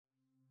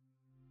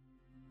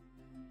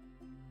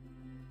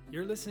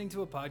You're listening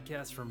to a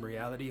podcast from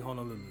Reality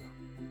Honolulu.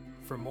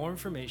 For more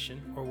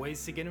information or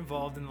ways to get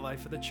involved in the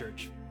life of the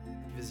church,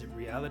 visit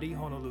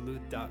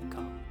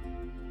realityhonolulu.com.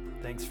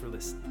 Thanks for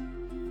listening.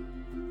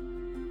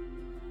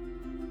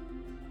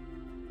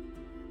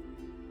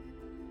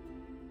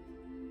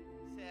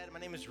 My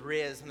name is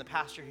Riz. I'm the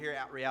pastor here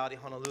at Reality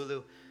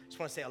Honolulu. Just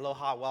want to say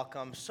aloha,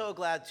 welcome. So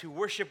glad to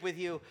worship with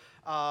you.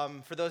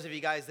 For those of you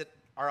guys that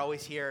are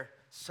always here,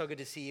 so good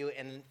to see you.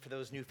 And for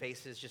those new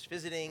faces just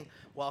visiting,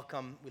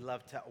 welcome. We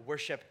love to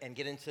worship and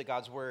get into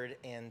God's word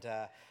and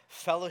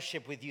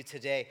fellowship with you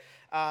today.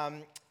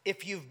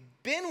 If you've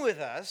been with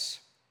us,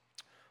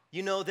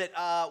 you know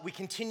that we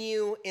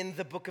continue in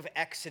the book of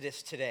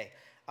Exodus today.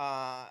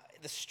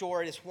 The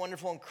story, this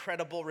wonderful,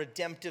 incredible,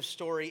 redemptive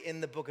story in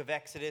the book of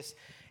Exodus.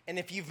 And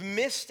if you've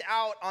missed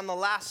out on the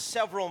last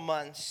several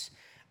months,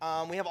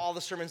 we have all the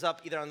sermons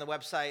up either on the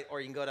website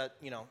or you can go to,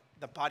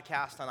 the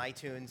podcast on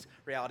iTunes,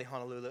 Reality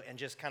Honolulu, and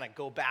just kind of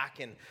go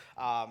back and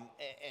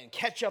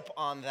catch up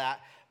on that.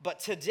 But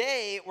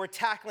today we're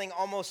tackling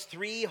almost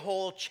 3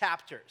 whole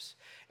chapters.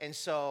 And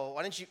so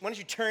why don't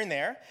you turn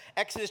there?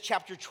 Exodus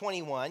chapter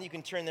 21. You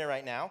can turn there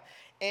right now.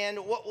 And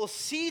what we'll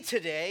see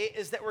today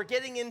is that we're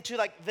getting into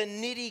like the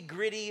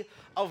nitty-gritty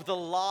of the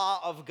law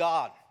of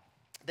God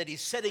that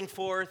he's setting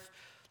forth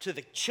to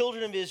the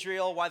children of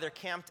Israel while they're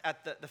camped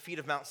at the feet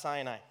of Mount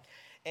Sinai.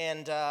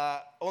 And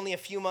only a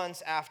few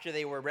months after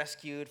they were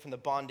rescued from the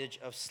bondage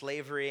of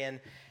slavery. And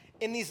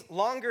in these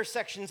longer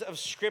sections of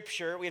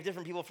Scripture, we have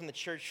different people from the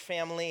church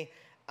family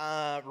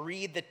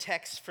read the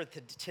text for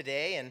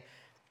today. And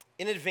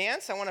in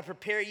advance, I want to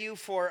prepare you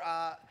for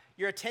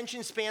your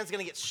attention span is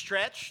going to get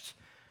stretched.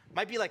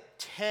 Might be like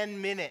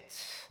 10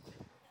 minutes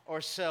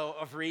or so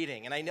of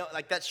reading. And I know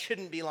like that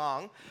shouldn't be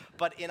long,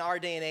 but in our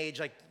day and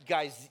age, like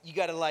guys, you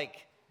got to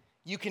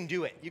you can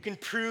do it. You can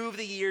prove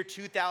the year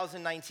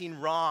 2019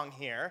 wrong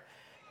here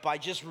by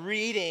just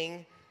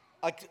reading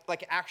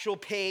like actual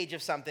page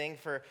of something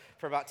for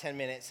about 10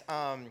 minutes.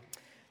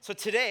 So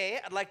today,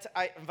 I'd like to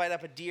invite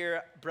up a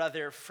dear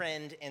brother,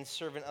 friend, and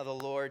servant of the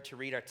Lord to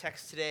read our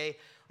text today.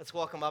 Let's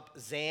welcome up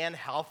Zan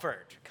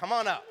Halford. Come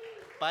on up,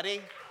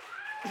 buddy.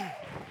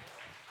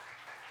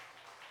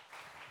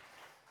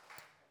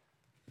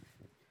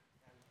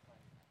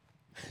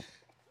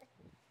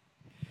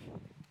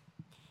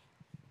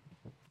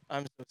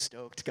 I'm so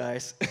stoked,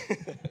 guys.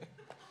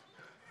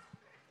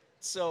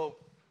 So,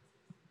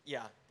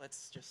 yeah,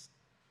 let's just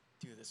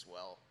do this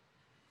well.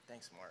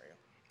 Thanks, Mario.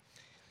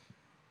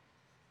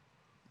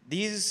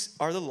 These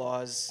are the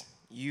laws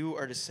you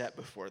are to set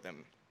before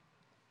them,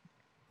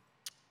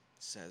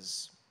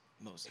 says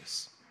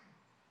Moses.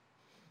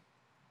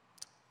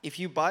 If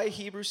you buy a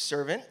Hebrew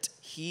servant,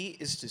 he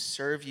is to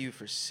serve you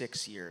for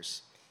 6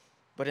 years.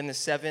 But in the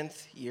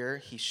 7th year,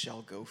 he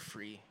shall go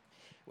free,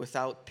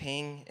 without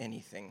paying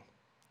anything.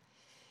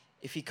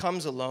 If he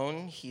comes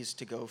alone, he is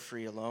to go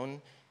free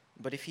alone.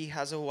 But if he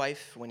has a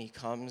wife when he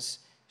comes,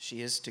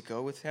 she is to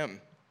go with him.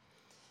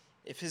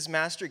 If his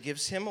master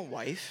gives him a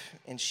wife,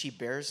 and she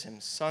bears him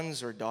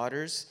sons or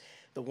daughters,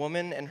 the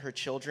woman and her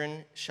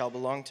children shall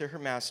belong to her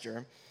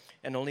master,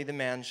 and only the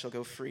man shall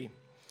go free.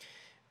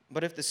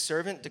 But if the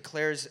servant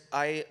declares,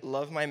 I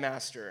love my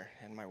master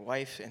and my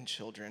wife and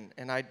children,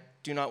 and I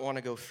do not want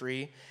to go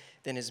free,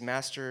 then his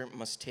master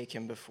must take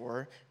him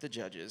before the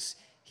judges.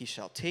 He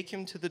shall take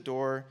him to the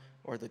door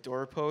or the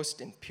doorpost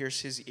and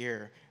pierce his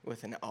ear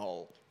with an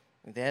awl.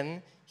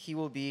 Then he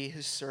will be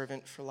his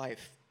servant for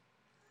life.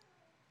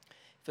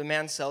 If a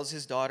man sells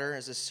his daughter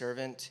as a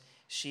servant,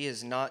 she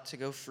is not to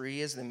go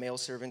free as the male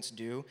servants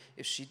do.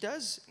 If she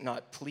does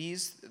not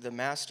please the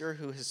master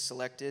who has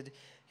selected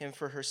him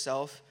for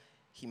herself,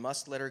 he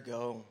must let her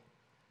go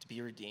to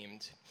be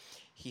redeemed.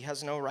 He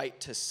has no right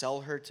to sell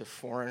her to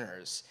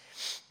foreigners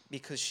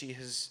because he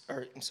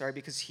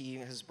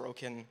has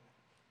broken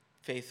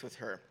faith with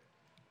her.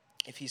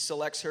 If he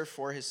selects her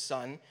for his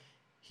son,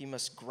 he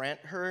must grant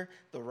her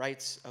the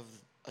rights of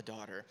a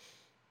daughter.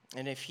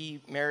 And if he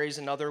marries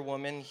another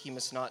woman, he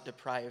must not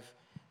deprive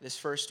this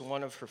first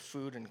one of her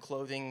food and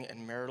clothing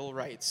and marital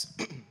rights.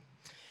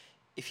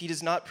 If he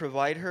does not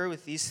provide her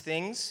with these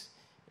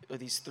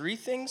 3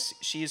 things,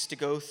 she is to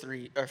go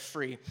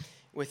free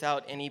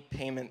without any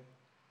payment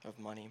of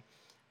money.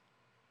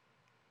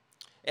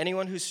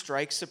 Anyone who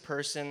strikes a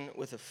person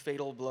with a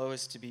fatal blow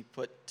is to be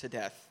put to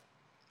death.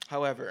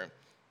 However,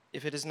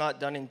 if it is not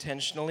done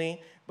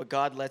intentionally, but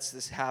God lets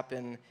this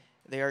happen,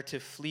 they are to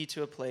flee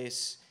to a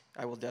place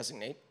I will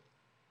designate.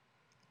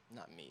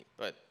 Not me,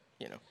 but,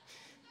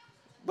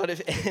 But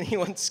if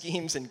anyone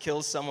schemes and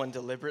kills someone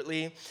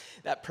deliberately,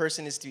 that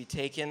person is to be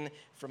taken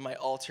from my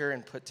altar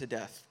and put to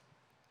death.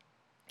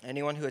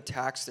 Anyone who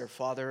attacks their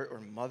father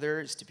or mother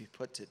is to be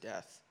put to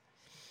death.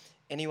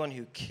 Anyone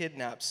who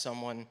kidnaps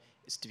someone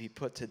is to be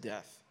put to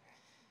death,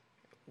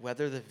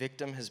 whether the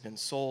victim has been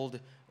sold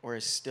or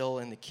is still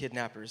in the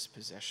kidnapper's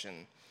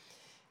possession.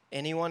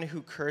 Anyone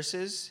who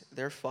curses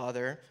their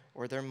father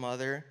or their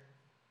mother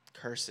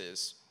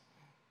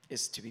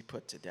is to be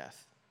put to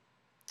death.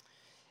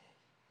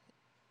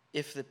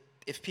 If the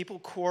If people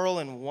quarrel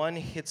and one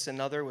hits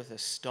another with a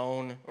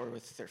stone or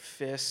with their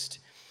fist,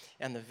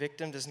 and the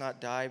victim does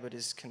not die but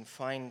is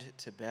confined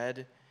to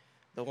bed,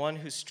 the one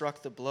who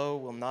struck the blow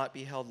will not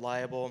be held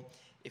liable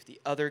if the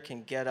other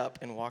can get up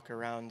and walk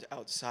around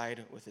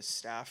outside with his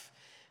staff.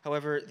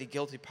 However, the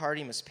guilty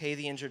party must pay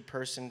the injured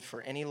person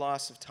for any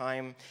loss of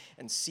time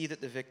and see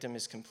that the victim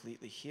is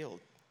completely healed.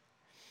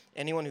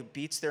 Anyone who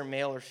beats their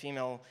male or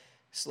female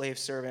slave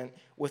servant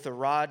with a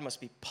rod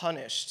must be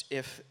punished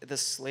if the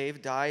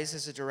slave dies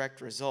as a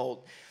direct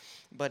result,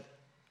 but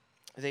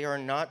they are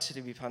not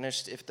to be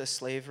punished if the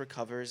slave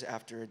recovers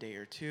after a day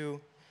or two,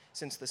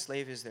 since the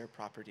slave is their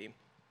property.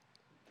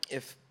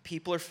 If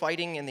people are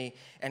fighting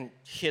and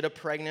hit a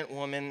pregnant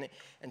woman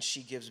and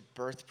she gives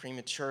birth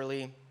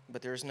prematurely,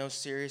 but there is no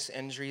serious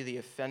injury, the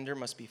offender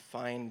must be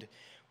fined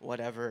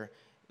whatever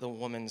the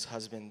woman's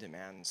husband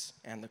demands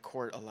and the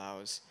court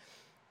allows.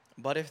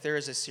 But if there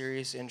is a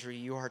serious injury,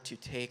 you are to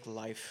take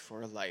life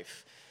for a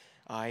life,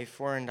 eye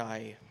for an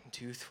eye,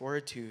 tooth for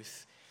a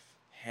tooth,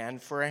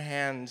 hand for a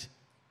hand,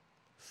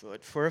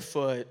 foot for a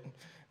foot,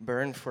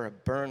 burn for a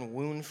burn,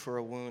 wound for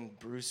a wound,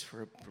 bruise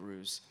for a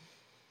bruise.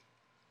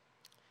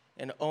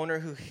 An owner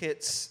who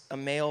hits a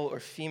male or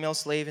female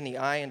slave in the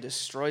eye and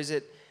destroys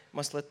it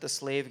must let the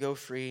slave go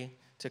free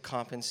to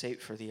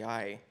compensate for the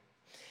eye.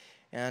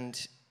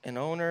 And an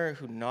owner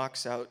who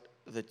knocks out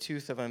the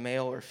tooth of a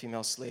male or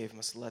female slave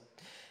must let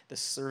the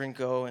servant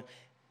go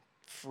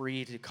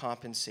free to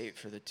compensate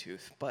for the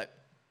tooth.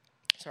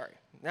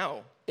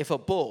 Now, if a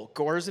bull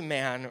gores a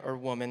man or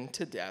woman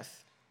to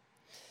death,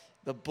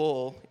 the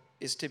bull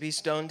is to be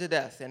stoned to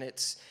death, and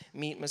its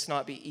meat must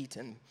not be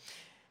eaten.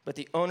 But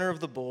the owner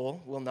of the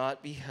bull will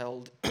not be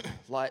held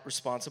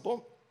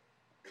responsible.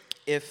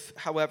 If,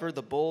 however,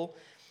 the bull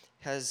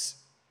has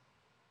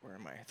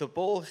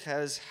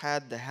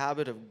had the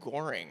habit of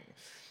goring,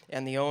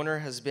 and the owner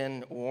has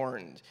been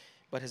warned,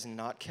 but has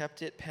not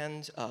kept it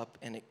penned up,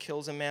 and it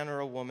kills a man or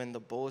a woman, the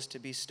bull is to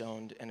be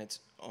stoned, and its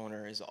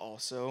owner is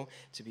also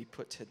to be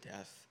put to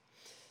death.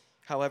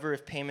 However,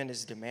 if payment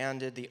is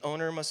demanded, the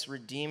owner must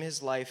redeem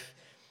his life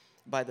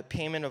by the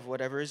payment of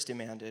whatever is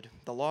demanded.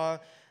 The law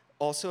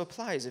also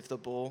applies if the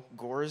bull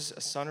gores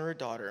a son or a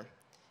daughter.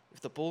 If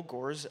the bull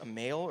gores a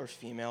male or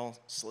female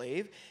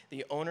slave,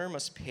 the owner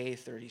must pay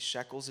 30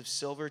 shekels of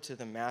silver to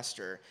the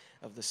master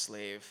of the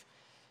slave,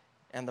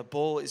 and the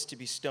bull is to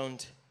be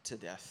stoned to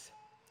death.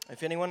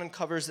 If anyone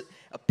uncovers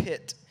a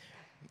pit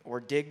or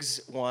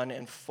digs one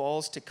and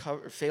fails to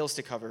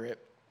cover it,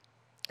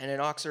 and an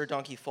ox or a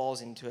donkey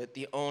falls into it,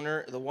 the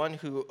one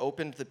who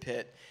opened the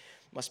pit,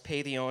 must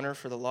pay the owner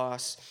for the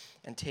loss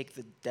and take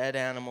the dead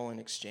animal in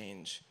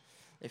exchange.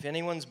 If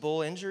anyone's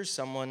bull injures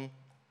someone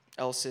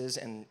else's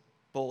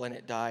bull and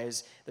it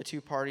dies, the two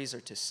parties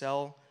are to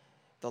sell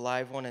the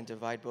live one and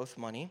divide both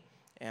money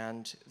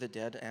and the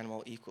dead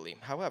animal equally.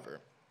 However,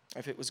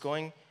 if it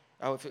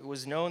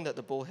was known that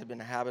the bull had been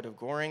in a habit of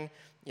goring,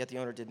 yet the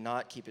owner did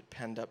not keep it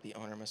penned up, the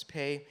owner must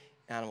pay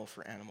animal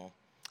for animal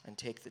and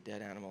take the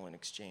dead animal in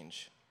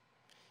exchange.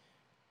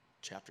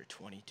 Chapter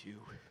 22.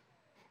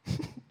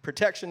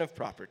 Protection of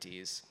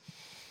properties.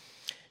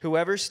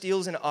 Whoever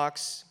steals an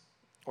ox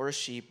or a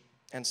sheep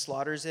and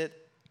slaughters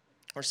it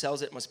or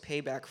sells it must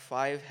pay back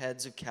 5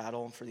 heads of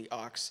cattle for the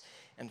ox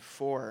and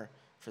 4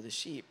 for the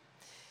sheep.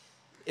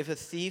 If a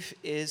thief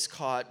is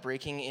caught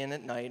breaking in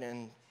at night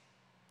and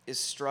is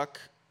struck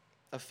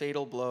a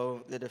fatal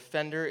blow, the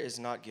defender is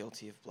not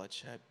guilty of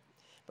bloodshed.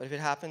 But if it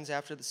happens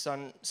after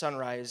the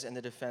sunrise and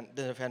the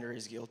defender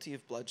is guilty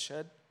of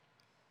bloodshed,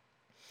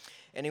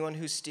 anyone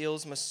who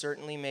steals must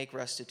certainly make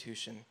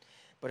restitution.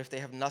 But if they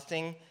have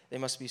nothing, they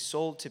must be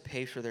sold to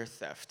pay for their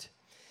theft.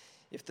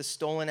 If the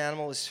stolen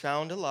animal is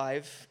found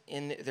alive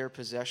in their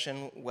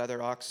possession,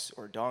 whether ox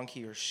or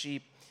donkey or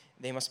sheep,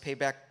 they must pay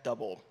back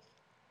double.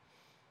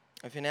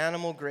 If an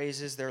animal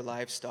grazes their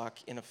livestock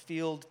in a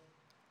field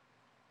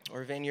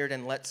or vineyard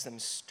and lets them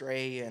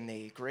stray and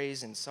they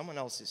graze in someone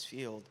else's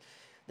field,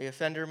 the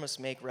offender must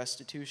make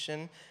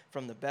restitution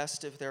from the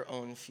best of their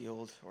own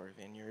field or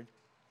vineyard.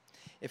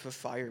 If a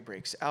fire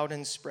breaks out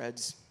and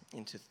spreads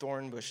into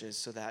thorn bushes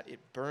so that it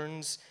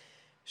burns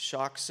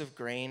shocks of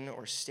grain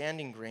or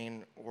standing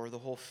grain or the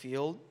whole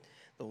field,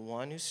 the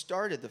one who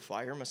started the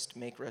fire must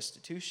make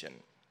restitution.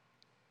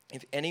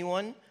 If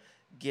anyone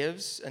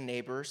gives a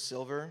neighbor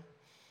silver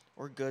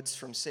or goods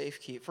for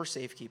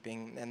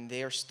safekeeping, and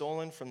they are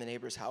stolen from the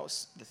neighbor's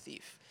house, the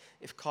thief,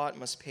 if caught,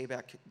 must pay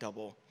back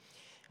double.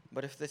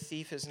 But if the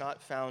thief is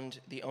not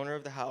found, the owner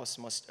of the house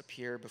must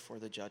appear before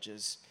the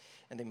judges,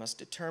 and they must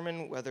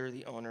determine whether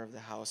the owner of the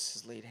house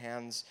has laid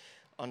hands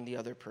on the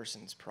other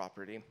person's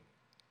property.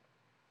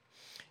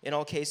 In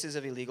all cases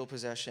of illegal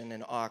possession,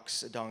 an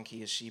ox, a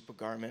donkey, a sheep, a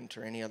garment,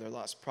 or any other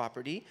lost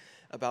property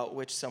about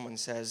which someone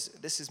says,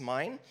 "This is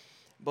mine,"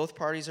 both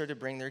parties are to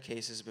bring their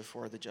cases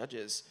before the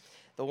judges.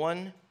 The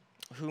one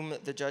whom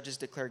the judges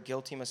declare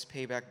guilty must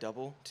pay back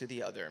double to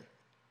the other.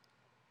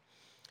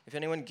 If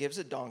anyone gives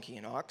a donkey,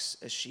 an ox,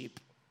 a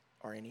sheep,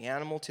 or any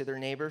animal to their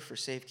neighbor for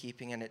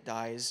safekeeping and it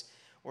dies,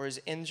 or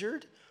is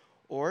injured,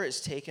 or is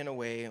taken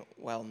away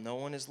while no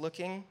one is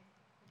looking,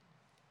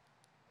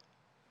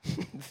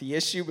 the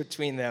issue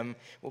between them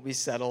will be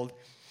settled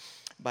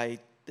by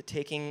the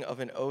taking of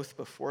an oath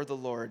before the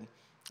Lord,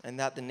 and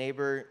that the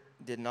neighbor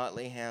did not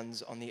lay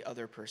hands on the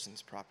other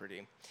person's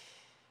property.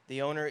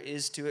 The owner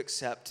is to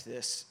accept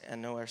this,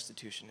 and no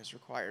restitution is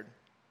required.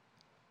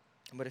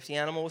 But if the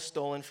animal was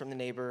stolen from the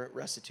neighbor,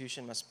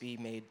 restitution must be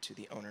made to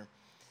the owner.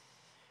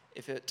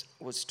 If it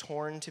was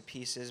torn to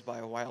pieces by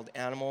a wild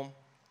animal,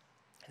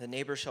 the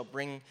neighbor shall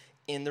bring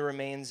in the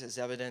remains as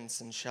evidence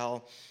and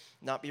shall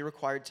not be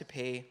required to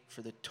pay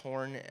for the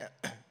torn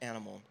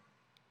animal.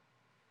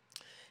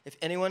 If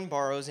anyone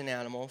borrows an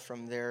animal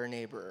from their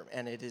neighbor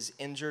and it is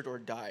injured or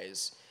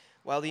dies,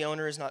 while the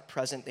owner is not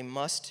present, they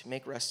must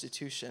make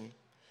restitution.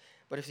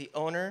 But if the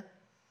owner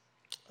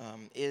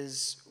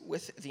is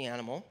with the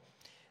animal,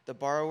 the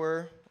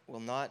borrower will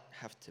not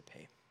have to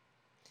pay.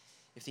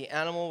 If the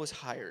animal was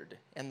hired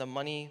and the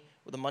money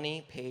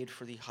paid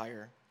for the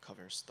hire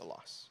covers the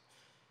loss.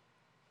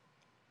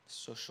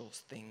 Social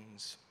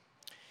things.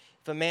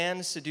 If a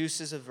man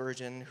seduces a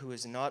virgin who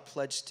is not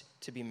pledged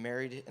to be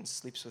married and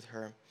sleeps with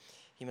her,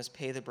 he must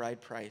pay the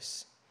bride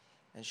price,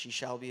 and she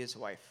shall be his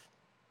wife.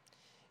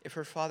 If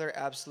her father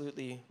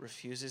absolutely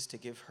refuses to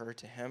give her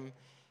to him,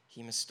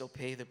 he must still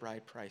pay the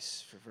bride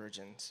price for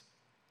virgins.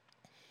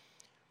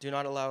 Do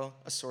not allow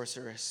a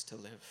sorceress to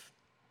live.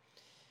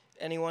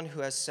 Anyone who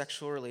has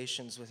sexual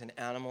relations with an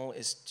animal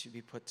is to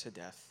be put to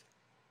death.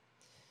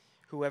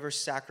 Whoever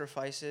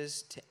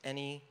sacrifices to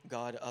any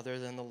god other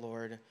than the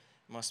Lord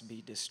must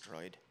be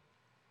destroyed.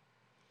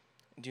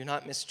 Do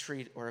not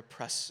mistreat or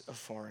oppress a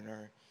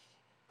foreigner,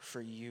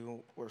 for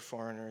you were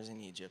foreigners in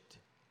Egypt.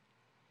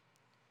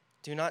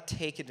 Do not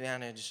take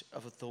advantage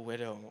of the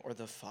widow or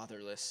the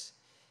fatherless.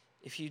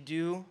 If you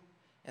do,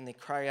 and they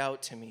cry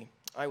out to me,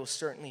 I will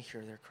certainly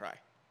hear their cry.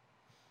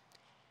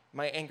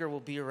 My anger will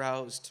be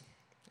aroused,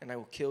 and I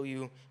will kill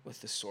you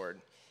with the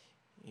sword.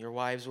 Your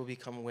wives will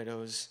become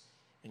widows,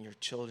 and your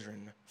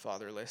children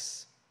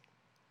fatherless.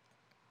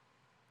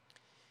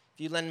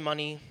 If you lend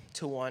money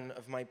to one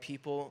of my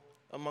people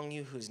among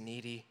you who is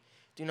needy,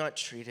 do not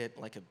treat it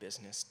like a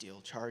business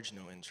deal. Charge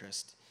no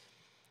interest.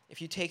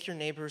 If you take your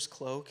neighbor's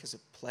cloak as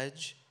a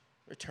pledge,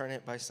 return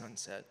it by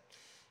sunset,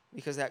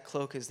 because that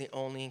cloak is the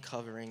only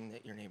covering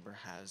that your neighbor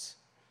has.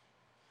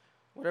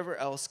 Whatever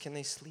else can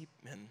they sleep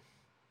in?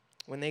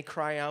 When they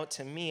cry out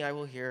to me, I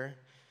will hear,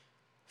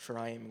 for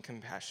I am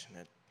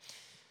compassionate.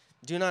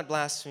 Do not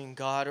blaspheme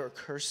God or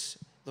curse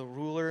the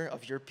ruler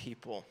of your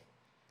people.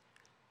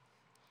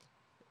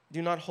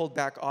 Do not hold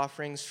back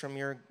offerings from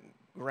your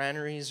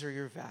granaries or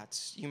your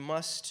vats. You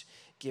must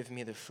give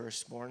me the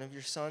firstborn of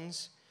your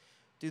sons.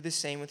 Do the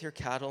same with your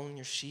cattle and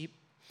your sheep.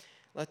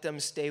 Let them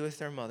stay with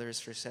their mothers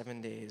for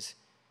 7 days,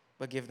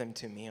 but give them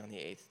to me on the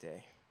 8th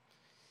day.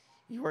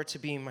 You are to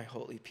be my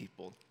holy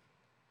people.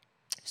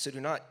 So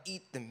do not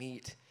eat the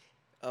meat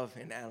of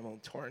an animal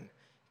torn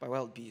by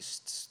wild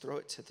beasts. Throw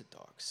it to the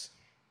dogs.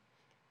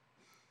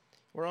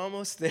 We're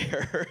almost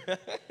there.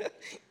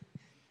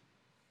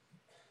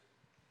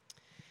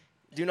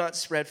 Do not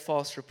spread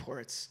false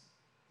reports.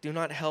 Do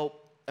not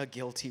help a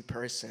guilty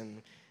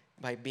person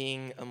by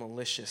being a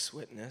malicious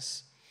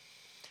witness.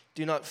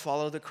 Do not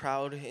follow the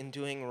crowd in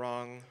doing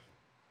wrong.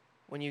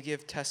 When you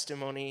give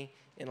testimony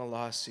in a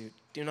lawsuit,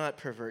 do not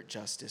pervert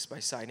justice by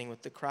siding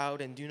with the crowd,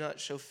 and do not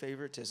show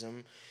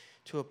favoritism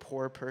to a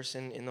poor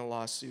person in the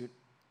lawsuit.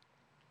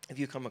 If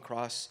you come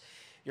across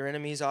your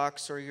enemy's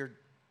ox or your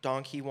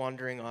donkey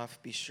wandering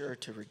off, be sure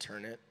to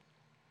return it.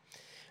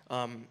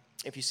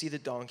 If you see the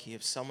donkey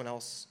of someone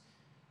else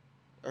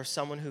or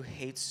someone who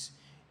hates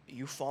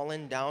you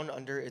fallen down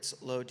under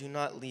its load, do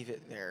not leave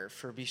it there,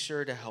 for be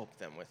sure to help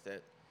them with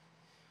it.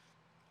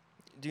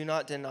 Do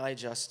not deny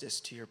justice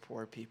to your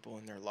poor people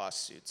in their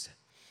lawsuits.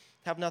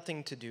 Have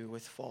nothing to do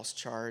with false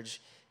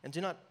charge, and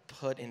do not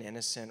put an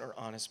innocent or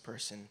honest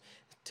person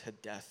to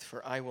death,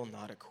 for I will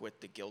not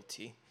acquit the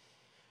guilty.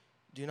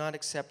 Do not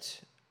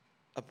accept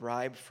a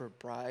bribe, for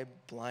bribe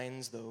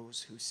blinds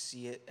those who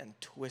see it and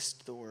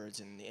twist the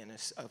words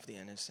of the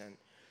innocent.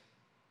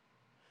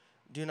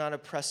 Do not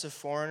oppress a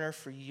foreigner,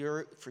 for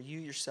you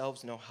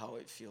yourselves know how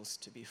it feels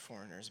to be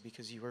foreigners,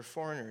 because you were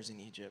foreigners in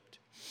Egypt.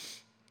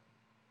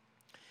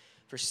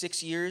 For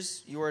 6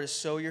 years you are to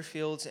sow your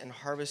fields and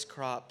harvest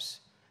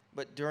crops,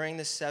 but during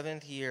the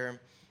 7th year,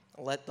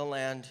 let the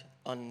land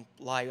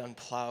lie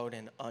unplowed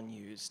and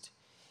unused.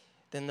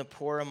 Then the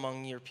poor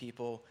among your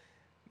people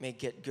may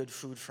get good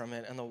food from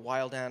it, and the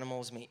wild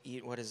animals may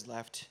eat what is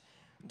left.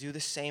 Do the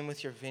same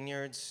with your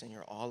vineyards and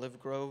your olive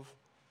grove.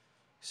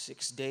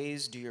 6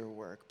 days do your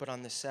work, but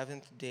on the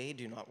 7th day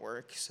do not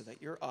work, so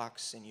that your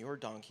ox and your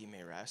donkey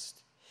may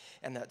rest,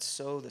 and that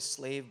so the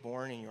slave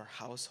born in your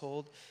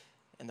household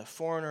and the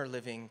foreigner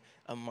living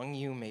among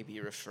you may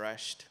be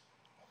refreshed.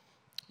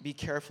 Be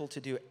careful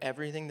to do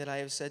everything that I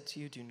have said to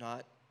you. Do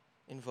not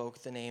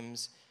invoke the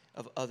names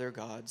of other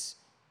gods.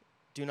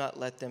 Do not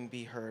let them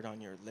be heard on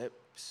your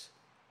lips.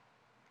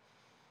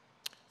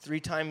 3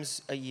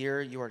 times a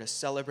year you are to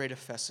celebrate a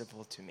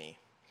festival to me.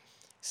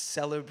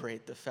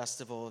 Celebrate the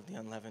festival of the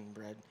unleavened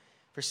bread.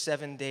 For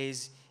 7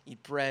 days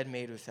eat bread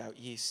made without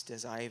yeast,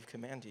 as I have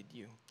commanded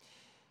you.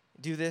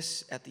 Do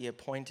this at the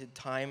appointed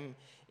time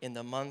in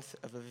the month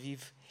of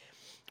Aviv,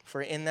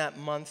 for in that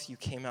month you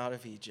came out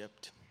of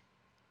Egypt.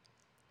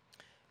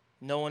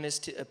 No one is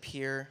to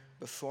appear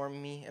before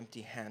me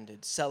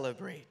empty-handed.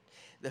 Celebrate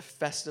the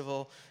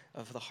festival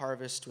of the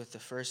harvest with the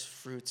first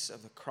fruits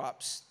of the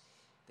crops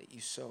that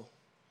you sow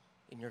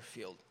in your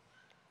field.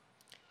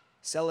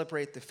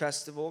 Celebrate the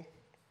festival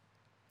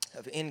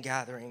of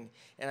ingathering,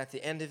 and at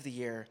the end of the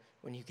year,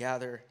 when you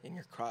gather in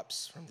your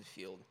crops from the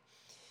field.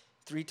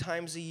 3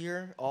 times a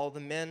year, all the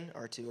men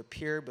are to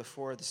appear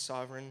before the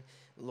sovereign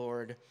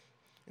Lord,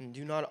 and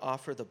do not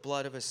offer the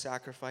blood of a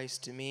sacrifice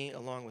to me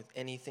along with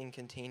anything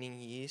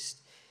containing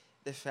yeast.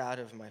 The fat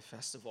of my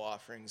festival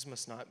offerings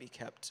must not be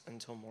kept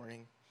until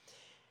morning.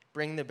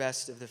 Bring the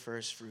best of the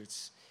first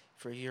fruits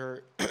for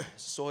your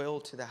soil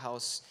to the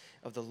house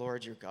of the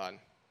Lord your God.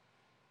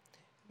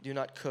 Do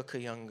not cook a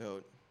young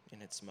goat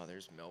in its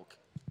mother's milk.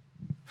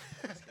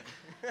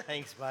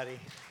 Thanks, buddy.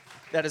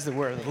 That is the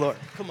word of the Lord.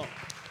 Come on.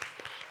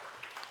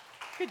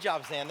 Good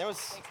job, Zan.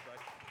 There's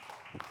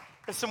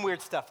some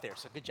weird stuff there,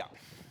 so good job.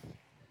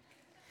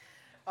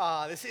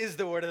 This is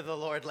the word of the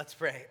Lord. Let's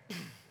pray.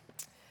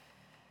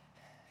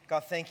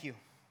 God, thank you.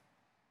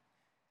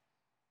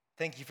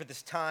 Thank you for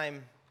this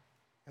time.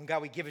 And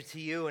God, we give it to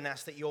you and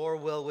ask that your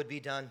will would be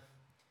done.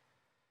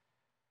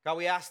 God,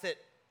 we ask that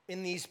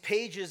in these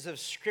pages of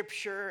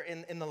Scripture,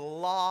 in the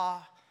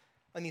law,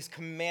 in these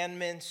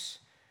commandments,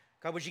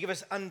 God, would you give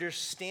us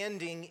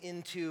understanding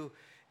into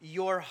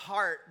your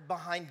heart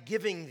behind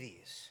giving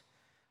these,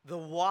 the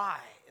why,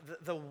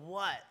 the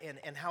what,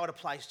 and how it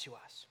applies to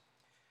us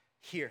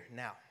here,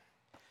 now.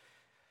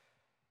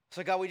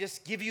 So God, we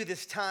just give you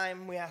this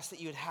time. We ask that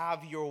you would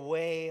have your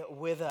way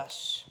with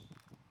us.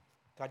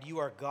 God, you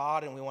are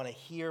God, and we want to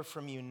hear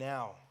from you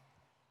now.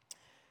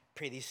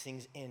 Pray these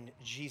things in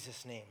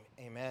Jesus' name.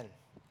 Amen.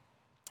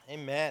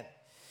 Amen.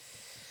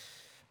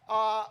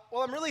 Well,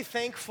 I'm really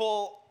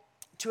thankful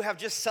to have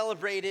just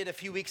celebrated a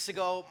few weeks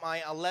ago my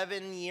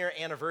 11-year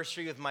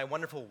anniversary with my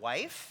wonderful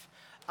wife.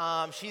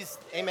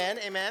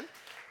 Amen.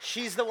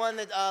 She's the one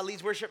that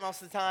leads worship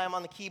most of the time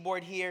on the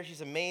keyboard here.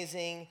 She's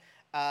amazing.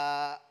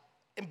 But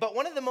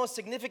one of the most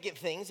significant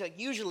things, like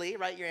usually,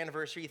 right, your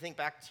anniversary, you think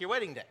back to your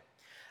wedding day.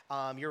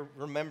 You're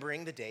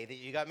remembering the day that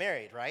you got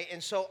married, right?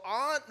 And so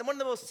one of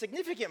the most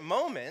significant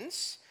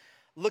moments,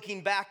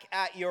 looking back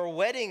at your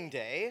wedding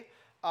day,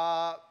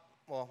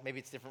 well, maybe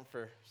it's different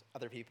for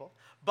other people,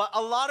 but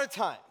a lot of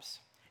times,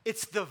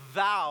 it's the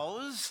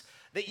vows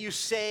that you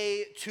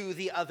say to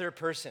the other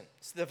person.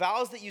 It's the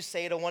vows that you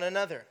say to one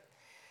another.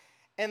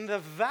 And the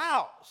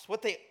vows,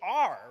 what they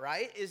are,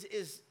 right,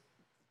 is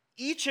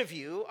each of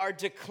you are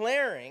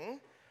declaring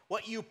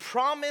what you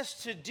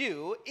promise to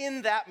do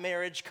in that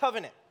marriage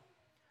covenant.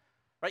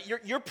 Right?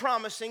 You're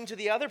promising to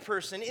the other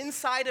person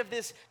inside of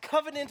this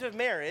covenant of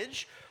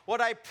marriage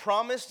what I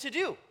promise to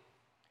do.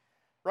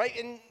 Right?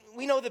 And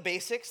we know the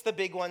basics, the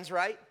big ones,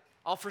 right?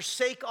 I'll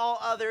forsake all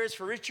others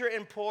for richer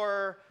and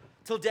poorer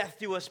till death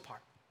do us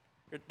part.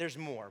 There's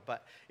more,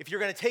 but if you're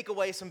going to take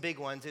away some big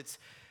ones, it's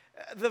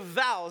the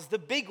vows. The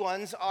big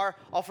ones are,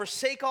 I'll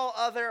forsake all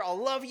other,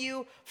 I'll love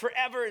you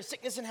forever in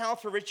sickness and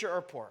health for richer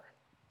or poorer.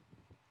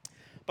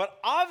 But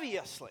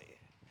obviously,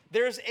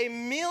 there's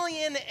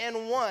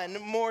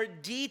 1,000,001 more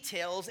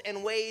details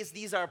and ways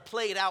these are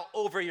played out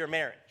over your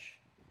marriage.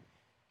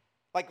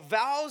 Like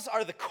vows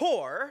are the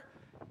core,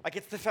 like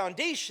it's the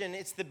foundation,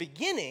 it's the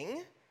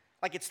beginning,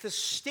 like it's the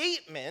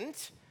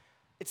statement,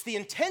 it's the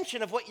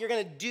intention of what you're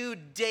going to do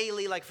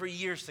daily, like for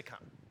years to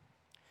come.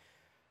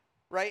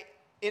 Right?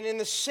 And in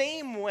the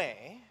same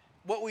way,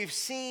 what we've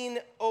seen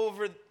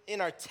over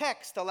in our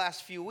text the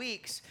last few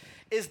weeks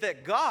is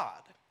that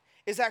God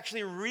is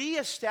actually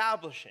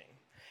reestablishing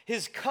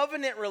his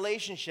covenant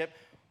relationship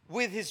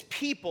with his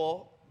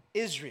people,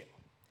 Israel.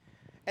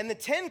 And the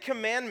 10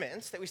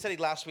 commandments that we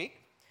studied last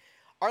week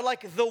are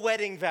like the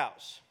wedding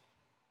vows.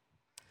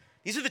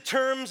 These are the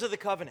terms of the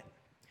covenant,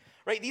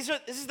 right? This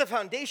is the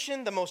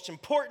foundation, the most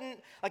important,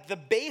 like the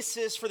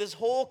basis for this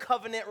whole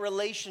covenant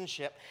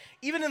relationship.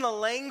 Even in the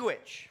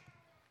language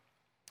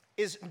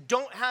is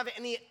don't have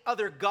any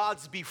other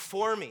gods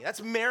before me.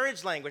 That's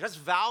marriage language. That's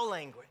vow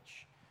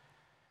language.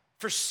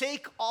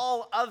 Forsake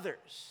all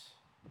others.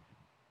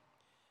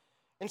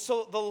 And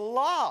so the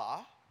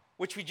law,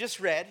 which we just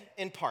read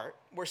in part,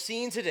 we're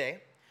seeing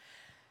today,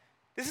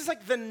 this is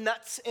like the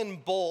nuts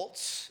and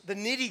bolts, the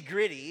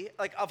nitty-gritty,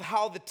 like of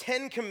how the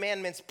 10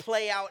 commandments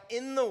play out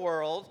in the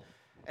world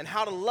and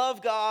how to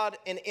love God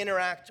and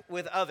interact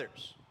with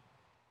others.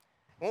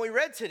 What we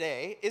read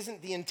today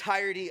isn't the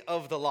entirety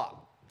of the law.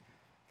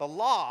 The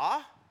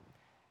law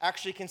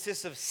actually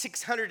consists of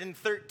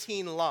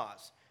 613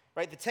 laws,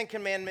 right? The 10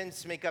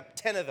 commandments make up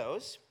 10 of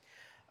those.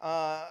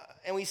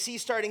 And we see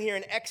starting here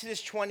in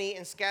Exodus 20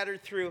 and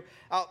scattered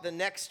throughout the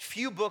next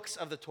few books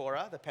of the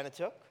Torah, the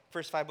Pentateuch,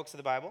 first 5 books of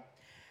the Bible,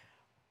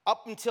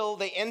 up until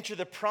they enter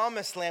the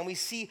promised land, we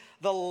see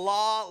the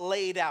law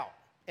laid out.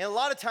 And a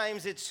lot of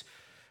times it's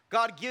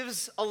God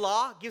gives a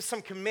law, gives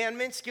some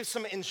commandments, gives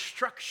some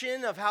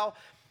instruction of how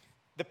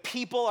the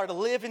people are to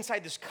live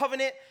inside this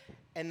covenant,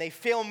 and they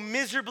fail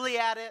miserably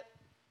at it,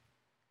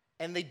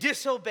 and they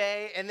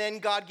disobey, and then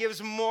God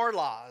gives more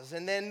laws,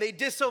 and then they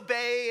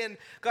disobey, and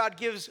God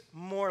gives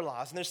more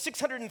laws. And there's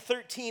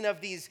 613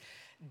 of these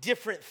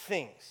different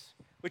things,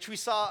 which we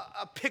saw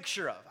a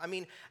picture of. I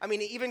mean,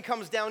 it even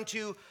comes down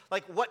to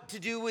like what to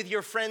do with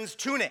your friend's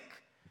tunic.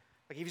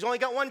 Like if he's only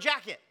got one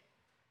jacket,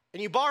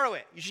 and you borrow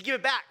it, you should give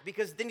it back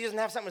because then he doesn't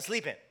have something to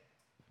sleep in.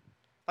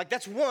 Like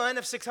that's one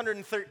of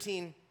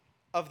 613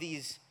 of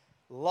these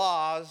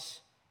laws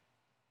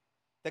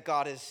that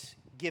God is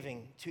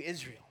giving to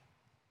Israel.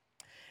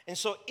 And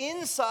so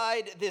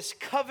inside this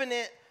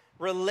covenant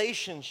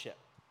relationship,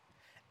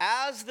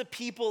 as the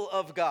people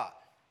of God,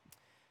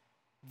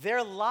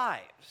 their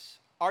lives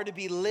are to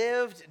be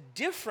lived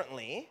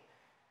differently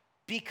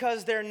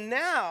because they're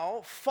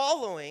now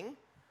following,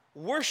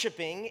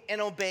 worshiping,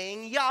 and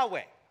obeying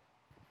Yahweh.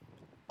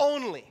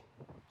 Only,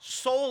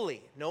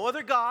 solely, no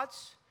other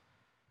gods.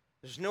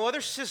 There's no other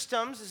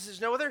systems.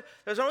 There's no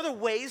other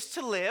ways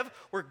to live.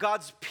 We're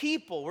God's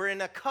people. We're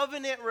in a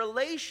covenant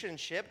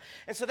relationship.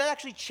 And so that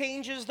actually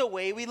changes the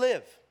way we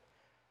live.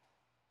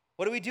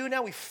 What do we do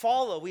now? We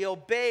follow, we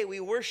obey, we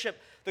worship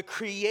the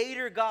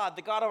Creator God,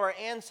 the God of our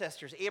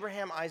ancestors,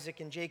 Abraham, Isaac,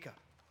 and Jacob.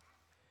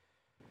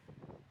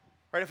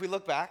 Right, if we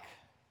look back,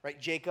 right,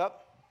 Jacob,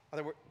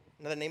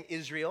 another name,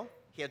 Israel,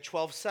 he had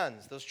 12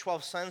 sons. Those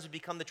 12 sons would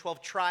become the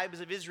 12 tribes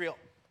of Israel.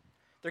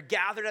 They're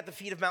gathered at the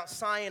feet of Mount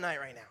Sinai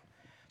right now.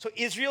 So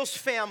Israel's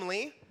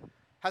family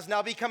has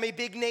now become a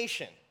big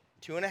nation.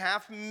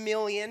 2.5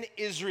 million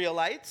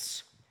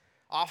Israelites,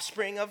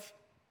 offspring of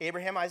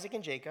Abraham, Isaac,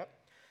 and Jacob.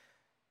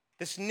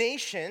 This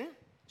nation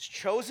is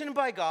chosen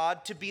by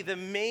God to be the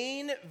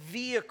main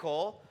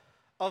vehicle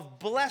of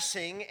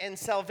blessing and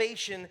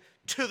salvation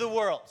to the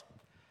world.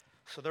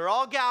 So they're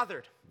all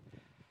gathered.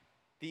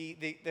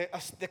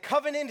 The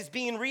covenant is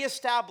being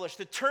reestablished.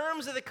 The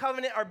terms of the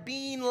covenant are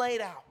being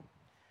laid out.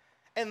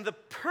 And the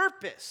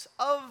purpose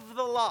of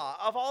the law,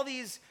 of all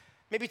these,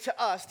 maybe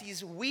to us,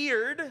 these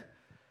weird,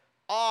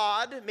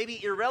 odd,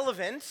 maybe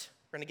irrelevant,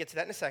 we're going to get to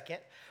that in a second,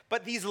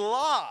 but these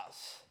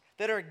laws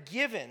that are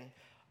given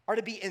are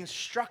to be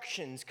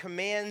instructions,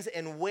 commands,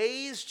 and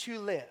ways to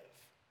live.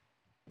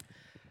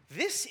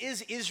 This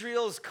is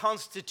Israel's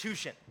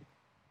constitution.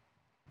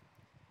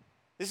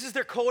 This is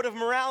their code of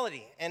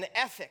morality and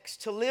ethics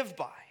to live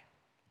by.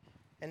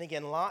 And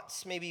again,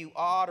 lots maybe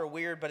odd or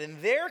weird, but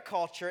in their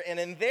culture and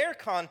in their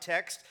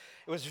context,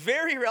 it was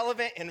very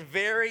relevant and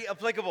very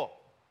applicable.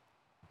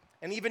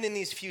 And even in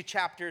these few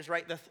chapters,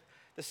 right, the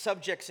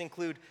subjects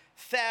include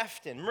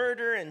theft and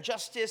murder and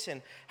justice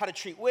and how to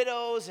treat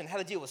widows and how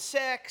to deal with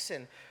sex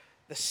and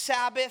the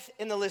Sabbath,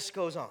 and the list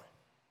goes on.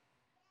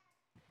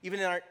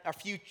 Even in our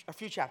few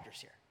chapters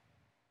here.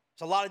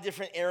 There's a lot of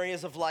different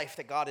areas of life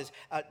that God is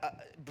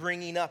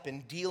bringing up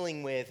and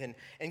dealing with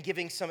and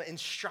giving some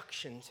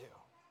instruction to.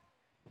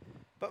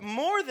 But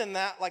more than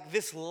that, like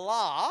this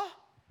law,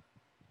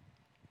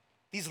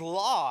 these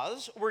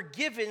laws were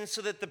given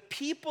so that the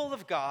people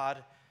of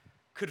God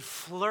could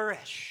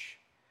flourish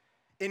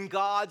in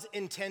God's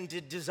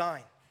intended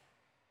design.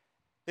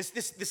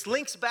 This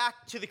links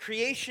back to the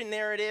creation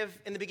narrative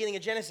in the beginning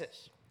of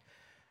Genesis.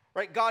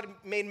 Right? God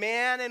made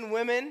man and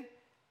women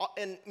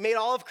and made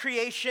all of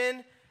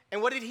creation.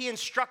 And what did he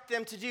instruct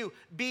them to do?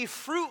 Be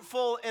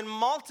fruitful and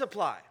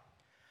multiply.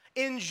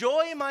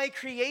 Enjoy my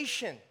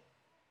creation.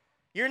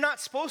 You're not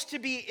supposed to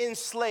be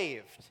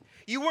enslaved.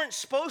 You weren't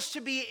supposed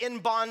to be in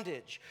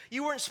bondage.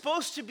 You weren't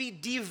supposed to be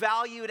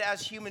devalued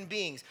as human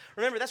beings.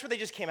 Remember, that's where they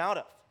just came out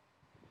of.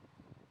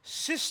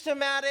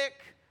 Systematic,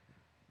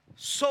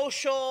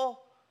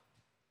 social,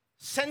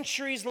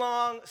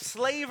 centuries-long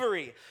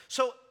slavery.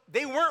 So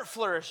they weren't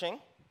flourishing.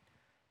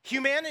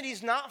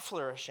 Humanity's not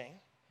flourishing.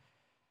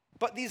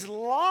 But these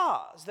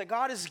laws that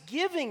God is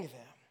giving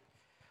them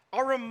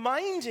are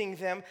reminding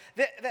them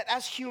that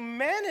as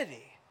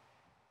humanity,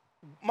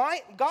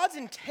 God's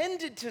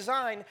intended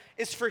design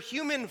is for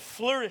human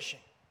flourishing.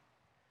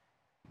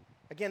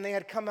 Again, they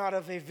had come out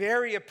of a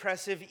very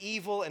oppressive,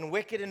 evil, and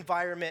wicked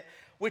environment,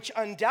 which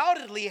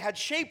undoubtedly had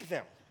shaped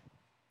them.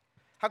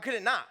 How could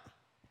it not?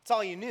 It's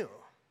all you knew.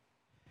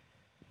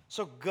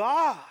 So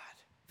God,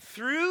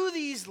 through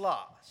these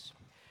laws,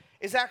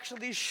 is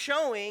actually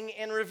showing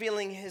and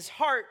revealing his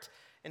heart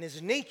and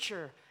his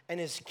nature and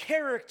his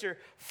character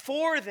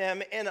for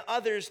them and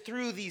others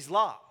through these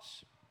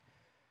laws.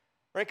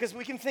 Right? Because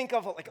we can think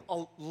of like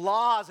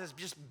laws as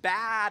just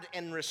bad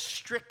and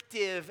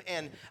restrictive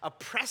and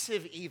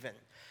oppressive even.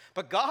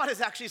 But God is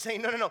actually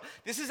saying, no.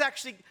 This is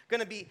actually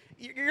going to be,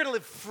 you're going to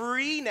live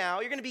free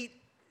now.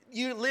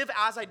 You live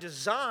as I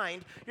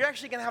designed. You're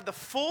actually going to have the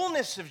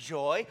fullness of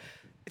joy.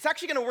 It's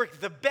actually going to work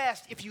the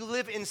best if you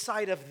live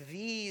inside of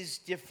these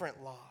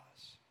different laws.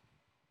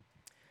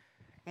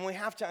 And we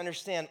have to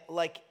understand,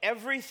 like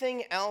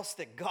everything else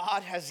that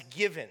God has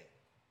given,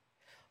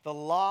 the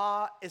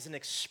law is an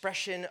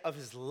expression of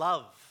his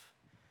love,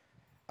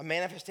 a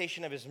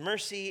manifestation of his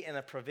mercy, and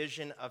a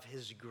provision of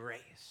his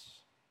grace.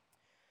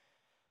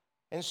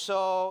 And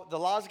so the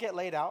laws get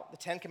laid out, the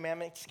 10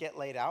 Commandments get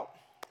laid out.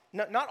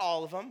 Not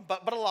all of them,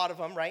 but a lot of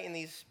them, right, in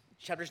these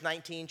chapters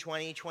 19,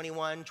 20,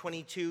 21,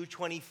 22,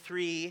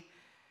 23.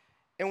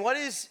 And we're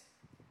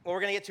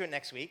going to get to it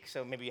next week,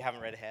 so maybe you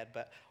haven't read ahead,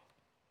 but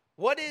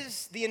what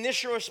is the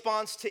initial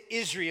response to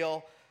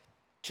Israel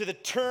to the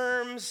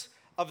terms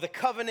of the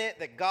covenant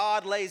that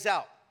God lays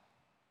out?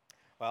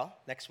 Well,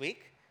 next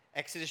week,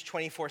 Exodus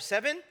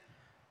 24:7,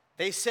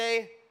 they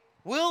say,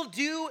 "We'll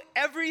do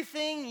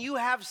everything you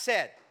have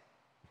said."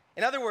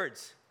 In other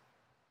words,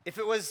 if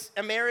it was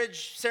a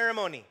marriage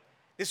ceremony,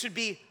 this would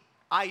be,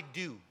 "I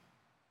do."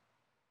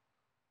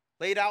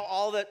 Laid out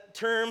all the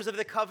terms of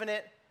the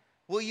covenant.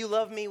 Will you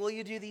love me? Will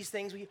you do these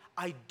things?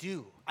 I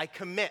do. I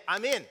commit.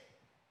 I'm in.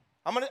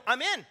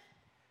 I'm in.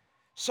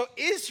 So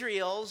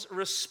Israel's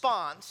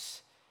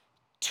response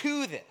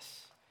to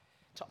this,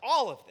 to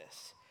all of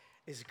this,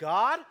 is,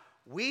 God,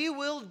 we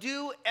will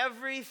do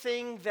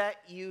everything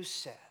that you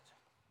said.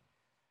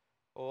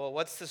 Well,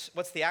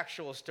 what's the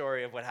actual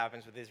story of what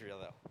happens with Israel,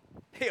 though?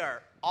 They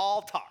are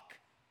all talk.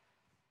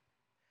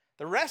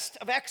 The rest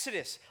of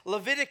Exodus,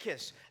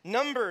 Leviticus,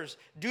 Numbers,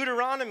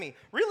 Deuteronomy,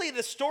 really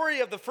the story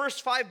of the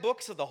first 5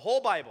 books of the whole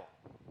Bible.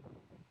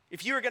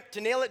 If you were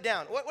to nail it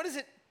down, what is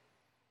it?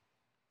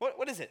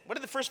 What is it? What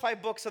do the first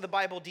 5 books of the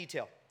Bible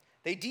detail?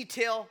 They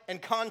detail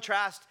and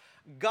contrast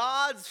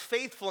God's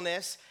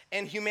faithfulness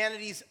and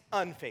humanity's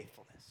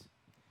unfaithfulness.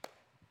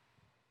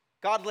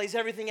 God lays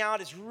everything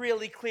out, it's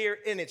really clear,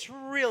 and it's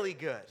really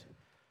good.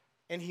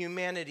 And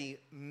humanity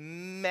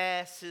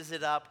messes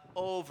it up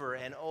over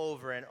and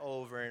over and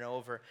over and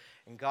over.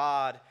 And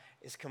God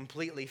is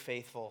completely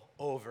faithful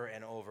over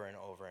and over and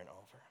over and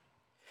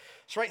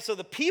over. So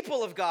the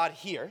people of God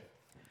here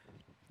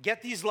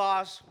get these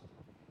laws.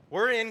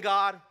 We're in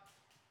God,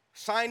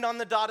 signed on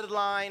the dotted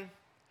line.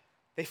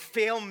 They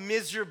fail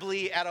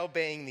miserably at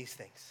obeying these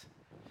things.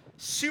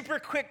 Super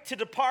quick to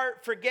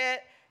depart,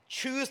 forget,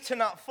 choose to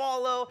not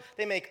follow.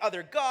 They make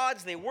other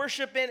gods, they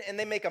worship in, and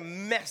they make a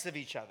mess of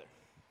each other.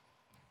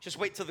 Just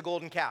wait till the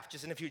golden calf,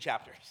 just in a few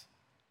chapters.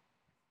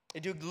 They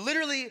do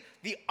literally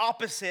the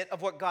opposite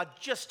of what God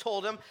just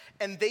told them,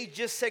 and they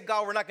just said,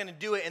 God, we're not going to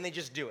do it, and they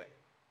just do it.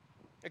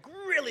 Like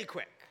really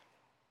quick.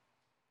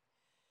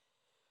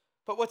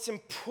 But what's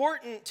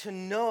important to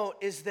note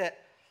is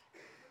that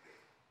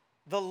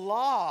the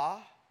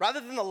law,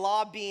 rather than the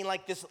law being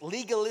like this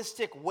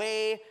legalistic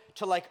way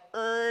to like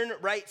earn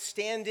right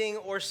standing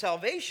or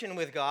salvation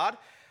with God,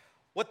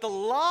 what the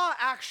law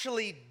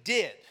actually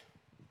did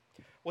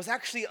was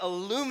actually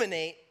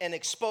illuminate and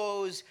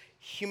expose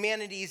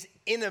humanity's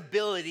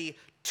inability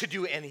to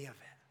do any of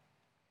it.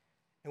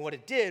 And what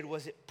it did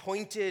was it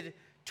pointed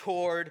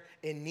toward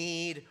a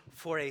need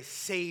for a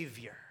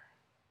savior.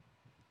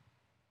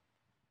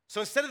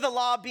 So instead of the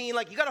law being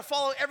like, you got to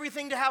follow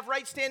everything to have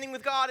right standing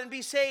with God and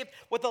be saved,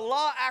 what the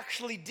law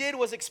actually did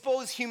was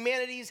expose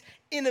humanity's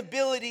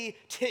inability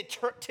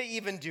to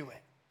even do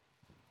it.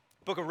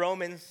 Book of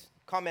Romans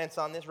comments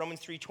on this, Romans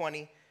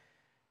 3:20.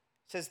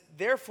 Says,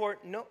 therefore,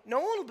 no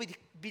one will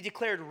be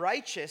declared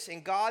righteous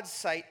in God's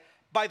sight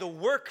by the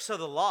works of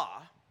the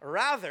law.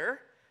 Rather,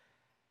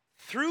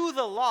 through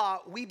the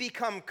law, we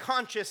become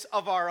conscious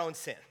of our own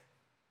sin.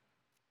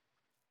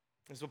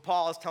 That's what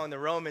Paul is telling the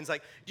Romans.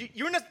 Like,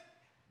 you're not,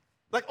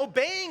 like,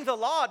 obeying the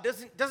law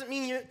doesn't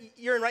mean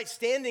you're in right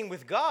standing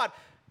with God.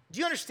 Do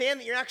you understand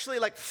that you're actually,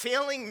 like,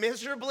 failing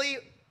miserably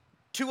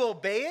to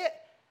obey it?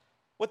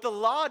 What the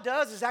law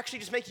does is actually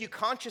just make you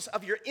conscious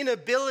of your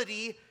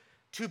inability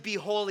to be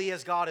holy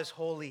as God is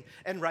holy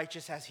and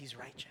righteous as he's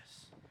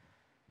righteous.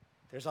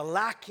 There's a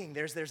lacking,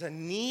 there's a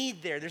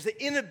need there. There's an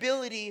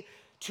inability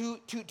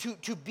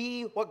to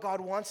be what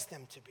God wants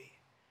them to be.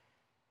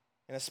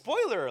 And a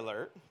spoiler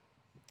alert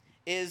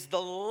is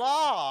the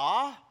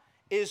law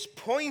is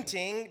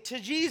pointing to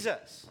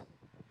Jesus,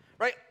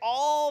 right?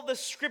 All the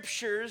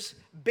scriptures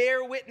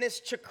bear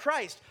witness to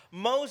Christ.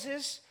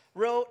 Moses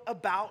wrote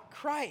about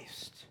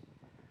Christ.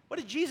 What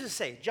did Jesus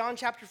say? John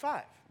chapter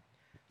 5.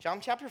 John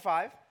chapter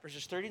 5,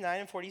 verses 39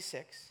 and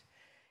 46,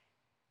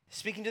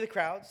 speaking to the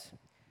crowds,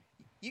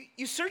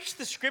 you search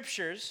the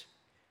scriptures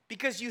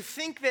because you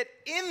think that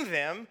in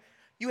them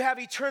you have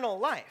eternal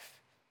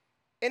life.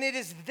 And it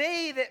is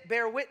they that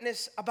bear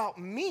witness about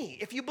me.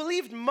 If you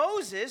believed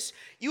Moses,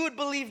 you would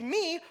believe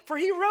me, for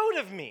he wrote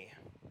of me.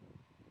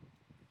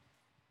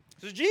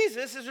 So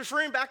Jesus is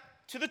referring back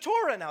to the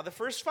Torah now, the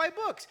first 5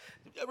 books,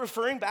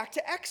 referring back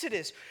to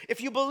Exodus.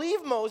 If you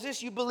believe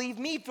Moses, you believe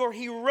me, for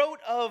he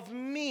wrote of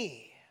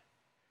me.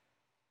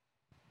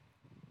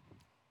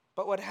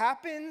 But what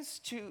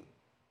happens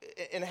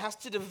and has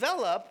to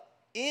develop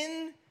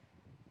in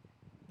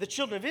the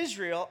children of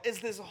Israel is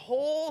this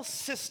whole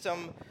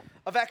system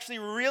of actually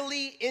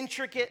really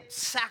intricate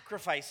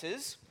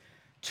sacrifices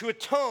to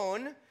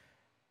atone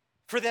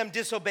for them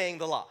disobeying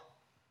the law.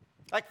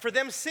 Like for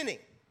them sinning,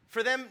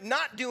 for them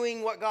not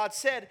doing what God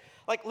said.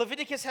 Like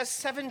Leviticus has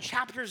 7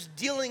 chapters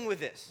dealing with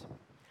this.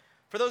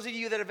 For those of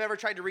you that have ever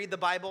tried to read the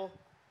Bible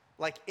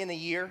like in a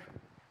year,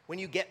 when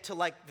you get to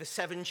like the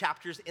 7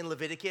 chapters in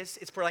Leviticus,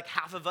 it's for like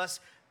half of us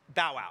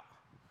bow out.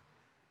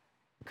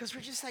 Because we're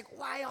just like,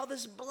 why all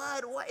this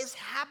blood? What is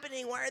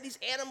happening? Why are these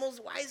animals?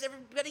 Why is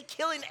everybody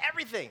killing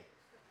everything?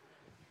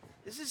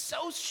 This is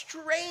so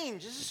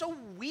strange. This is so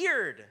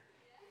weird.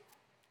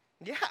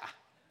 Yeah,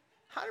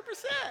 100%.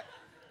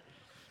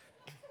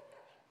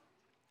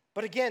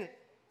 But again,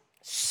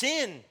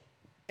 sin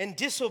and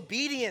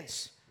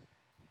disobedience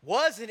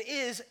was and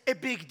is a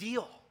big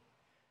deal.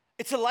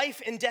 It's a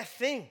life and death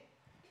thing.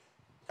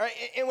 All right?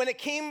 And when it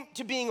came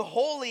to being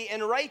holy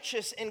and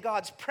righteous in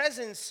God's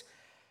presence,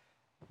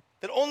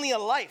 that only a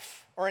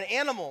life or an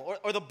animal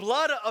or the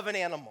blood of an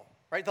animal,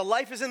 right? The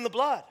life is in the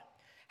blood,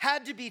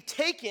 had to be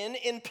taken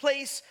in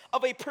place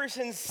of a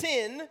person's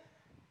sin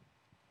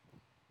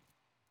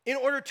in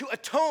order to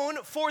atone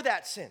for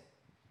that sin.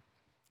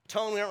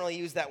 Atone, we don't really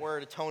use that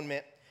word,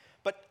 atonement,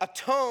 but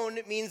atone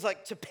means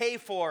like to pay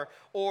for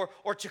or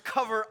to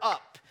cover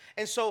up.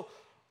 And so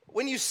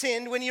when you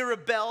sinned, when you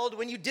rebelled,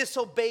 when you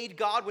disobeyed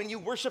God, when you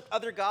worshiped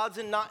other gods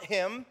and not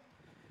him,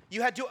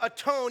 you had to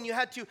atone, you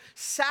had to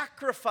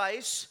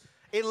sacrifice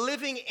a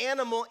living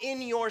animal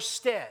in your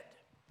stead.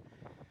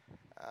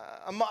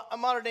 A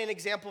modern day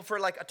example for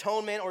like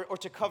atonement or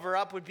to cover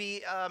up would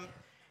be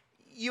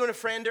you and a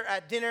friend are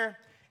at dinner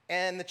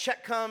and the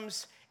check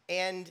comes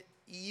and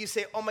you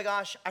say, oh my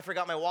gosh, I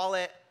forgot my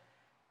wallet.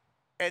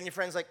 And your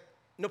friend's like,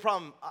 no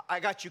problem, I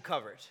got you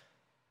covered.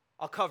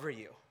 I'll cover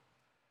you.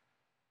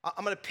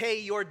 I'm gonna pay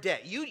your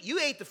debt. You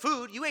ate the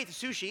food, you ate the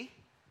sushi,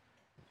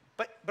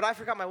 but I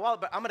forgot my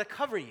wallet, but I'm gonna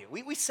cover you.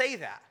 We say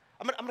that.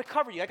 I'm gonna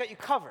cover you, I got you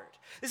covered.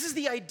 This is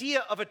the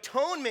idea of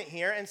atonement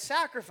here and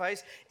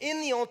sacrifice in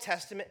the Old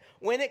Testament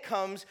when it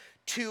comes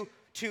to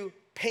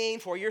paying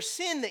for your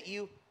sin that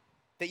you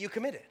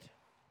committed.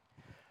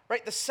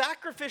 Right? The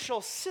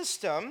sacrificial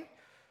system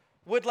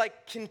would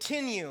like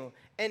continue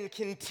and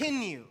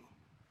continue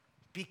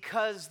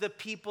because the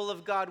people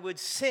of God would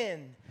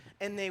sin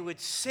and they would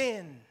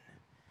sin.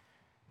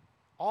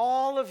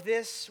 All of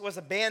this was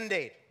a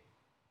Band-Aid.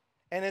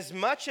 And as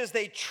much as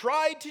they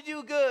tried to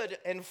do good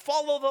and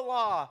follow the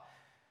law,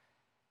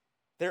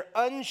 their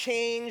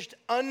unchanged,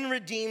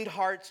 unredeemed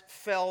hearts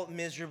fell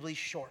miserably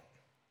short.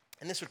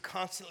 And this would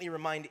constantly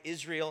remind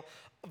Israel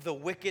of the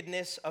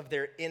wickedness of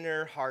their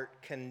inner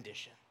heart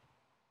condition.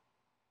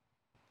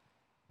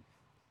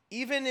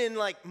 Even in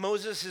like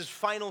Moses'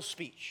 final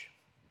speech,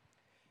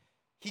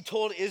 he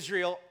told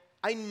Israel,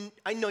 I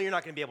know you're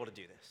not going to be able to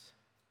do this.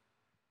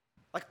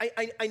 Like,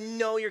 I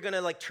know you're going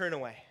to like turn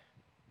away.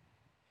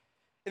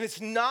 And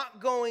it's not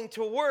going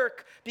to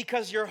work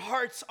because your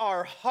hearts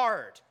are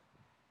hard.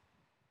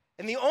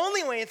 And the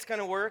only way it's going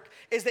to work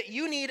is that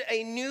you need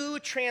a new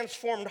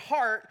transformed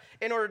heart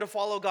in order to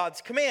follow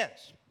God's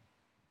commands.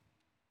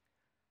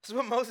 This is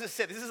what Moses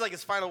said. This is like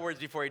his final words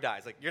before he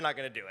dies. Like, you're not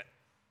going to do it.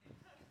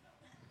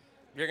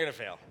 You're going to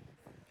fail.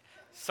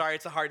 Sorry,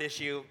 it's a hard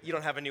issue. You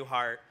don't have a new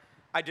heart.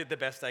 I did the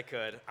best I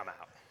could. I'm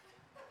out.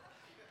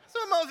 That's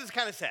what Moses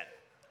kind of said.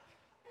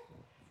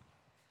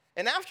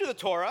 And after the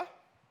Torah,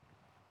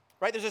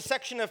 right, there's a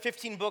section of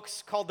 15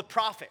 books called the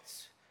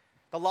prophets,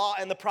 the law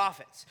and the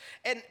prophets.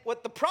 And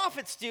what the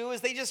prophets do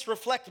is they just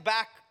reflect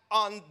back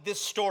on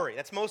this story.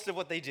 That's most of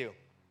what they do.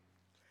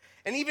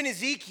 And even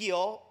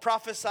Ezekiel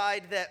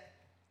prophesied that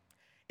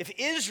if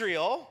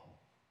Israel,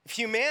 if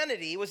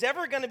humanity was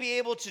ever going to be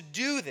able to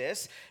do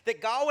this,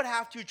 that God would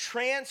have to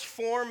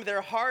transform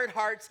their hard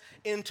hearts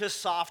into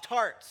soft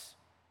hearts.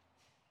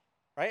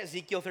 Right?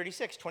 Ezekiel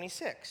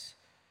 36:26.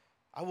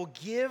 I will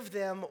give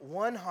them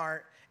one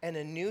heart and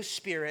a new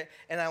spirit,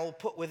 and I will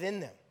put within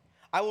them.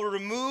 I will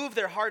remove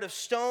their heart of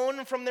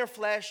stone from their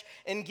flesh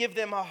and give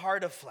them a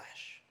heart of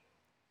flesh.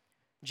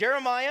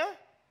 Jeremiah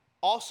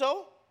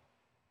also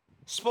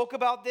spoke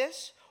about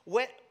this.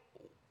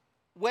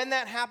 When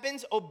that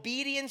happens,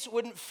 obedience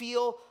wouldn't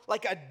feel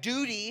like a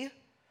duty,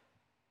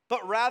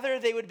 but rather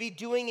they would be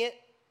doing it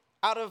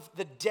out of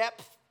the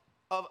depth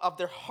of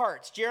their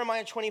hearts.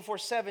 Jeremiah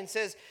 24:7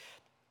 says,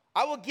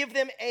 I will give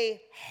them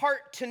a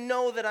heart to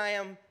know that I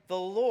am the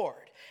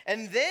Lord.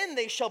 And then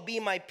they shall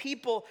be my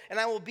people, and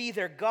I will be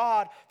their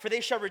God, for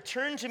they shall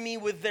return to me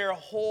with their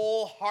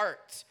whole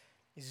heart.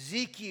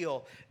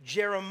 Ezekiel,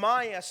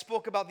 Jeremiah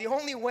spoke about the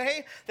only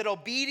way that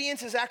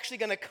obedience is actually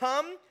going to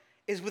come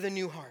is with a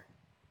new heart.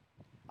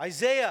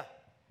 Isaiah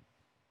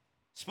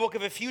spoke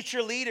of a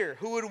future leader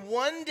who would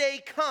one day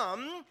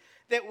come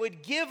that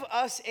would give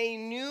us a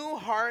new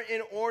heart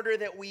in order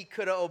that we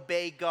could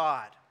obey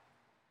God.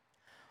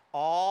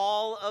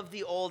 All of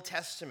the Old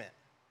Testament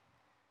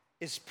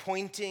is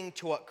pointing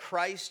to what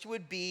Christ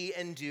would be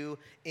and do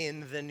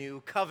in the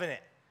new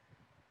covenant.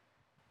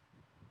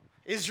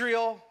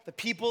 Israel, the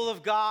people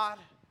of God,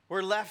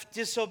 were left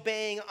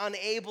disobeying,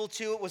 unable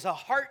to. It was a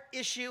heart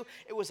issue.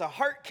 It was a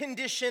heart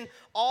condition.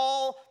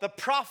 All the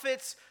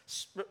prophets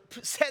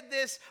said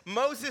this.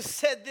 Moses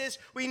said this.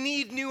 We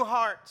need new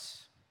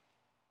hearts.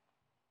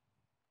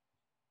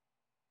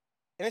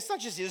 And it's not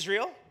just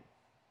Israel.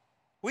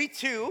 We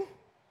too,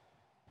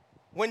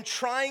 when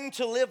trying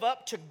to live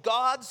up to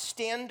God's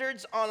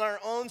standards on our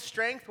own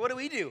strength, what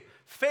do?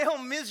 Fail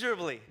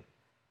miserably.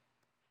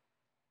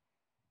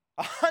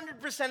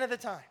 100% of the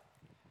time.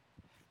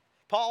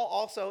 Paul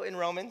also in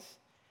Romans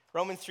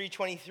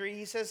 3:23,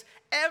 he says,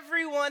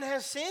 everyone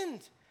has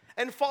sinned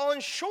and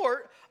fallen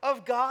short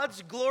of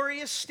God's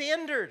glorious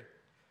standard.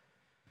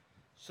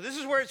 So this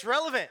is where it's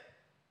relevant.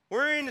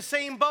 We're in the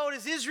same boat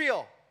as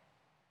Israel.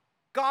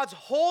 God's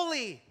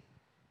holy.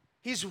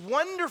 He's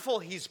wonderful.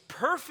 He's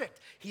perfect.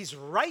 He's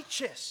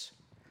righteous.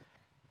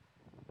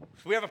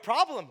 So we have a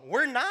problem.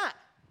 We're not.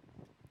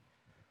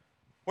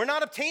 We're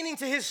not obtaining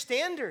to his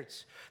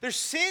standards. There's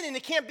sin and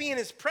it can't be in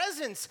his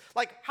presence.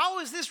 Like, how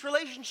is this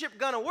relationship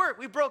going to work?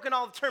 We've broken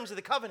all the terms of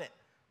the covenant.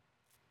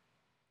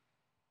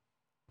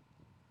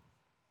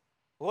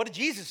 Well, what did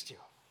Jesus do?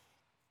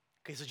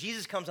 Okay, so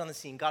Jesus comes on the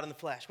scene, God in the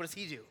flesh. What does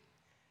he do?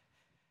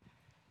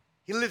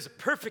 He lives a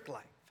perfect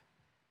life,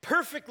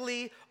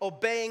 perfectly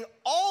obeying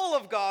all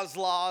of God's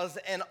laws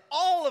and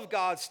all of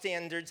God's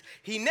standards.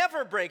 He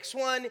never breaks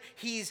one.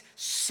 He's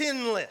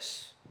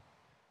sinless.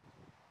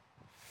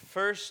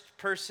 First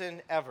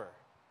person ever.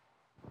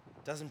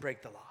 Doesn't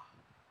break the law.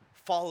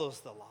 Follows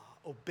the law.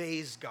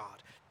 Obeys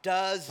God.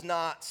 Does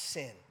not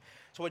sin.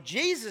 So what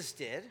Jesus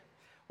did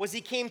was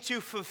he came to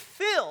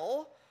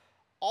fulfill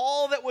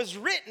all that was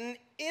written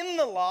in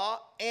the law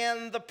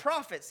and the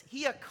prophets.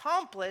 He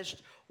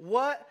accomplished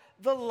what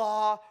the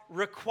law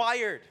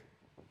required.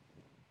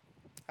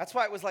 That's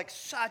why it was like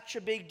such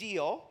a big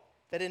deal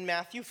that in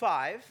Matthew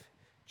 5,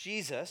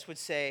 Jesus would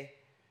say,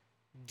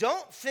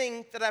 don't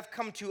think that I've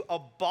come to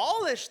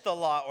abolish the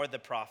law or the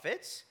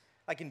prophets.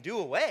 I can do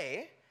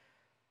away.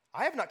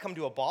 I have not come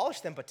to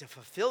abolish them, but to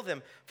fulfill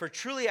them. For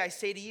truly I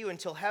say to you,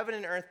 until heaven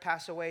and earth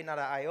pass away, not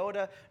an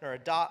iota nor a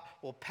dot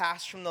will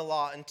pass from the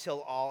law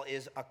until all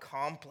is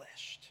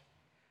accomplished.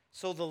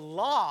 So the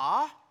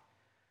law,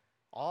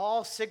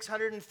 all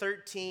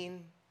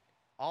 613,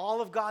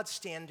 all of God's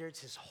standards,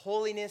 his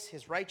holiness,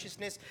 his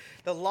righteousness,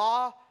 the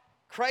law,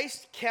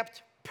 Christ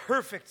kept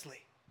perfectly.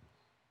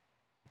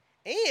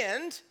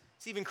 And,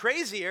 it's even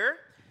crazier,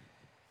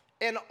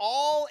 and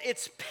all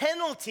its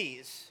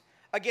penalties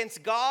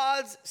against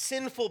God's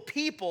sinful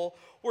people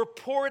were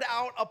poured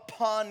out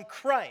upon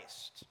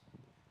Christ.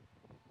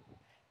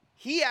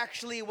 He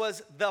actually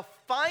was the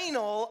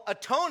final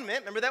atonement.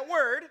 Remember that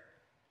word?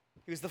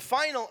 He was the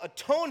final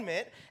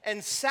atonement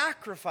and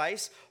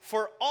sacrifice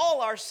for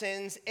all our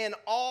sins and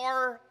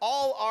all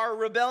our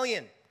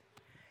rebellion.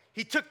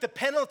 He took the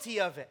penalty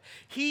of it.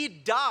 He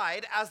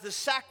died as the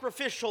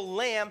sacrificial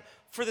lamb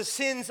for the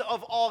sins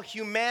of all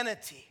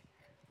humanity.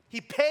 He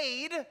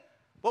paid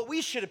what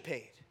we should have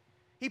paid.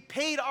 He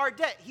paid our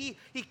debt. He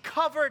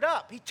covered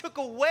up. He took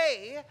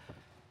away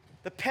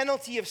the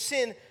penalty of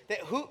sin that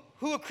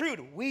who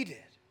accrued? We did.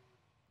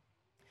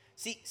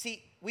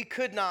 See, we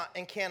could not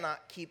and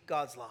cannot keep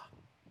God's law.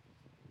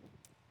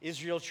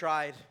 Israel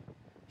tried.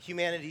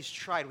 Humanity's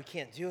tried. We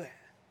can't do it.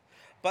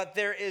 But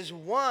there is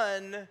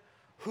one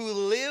who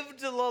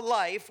lived the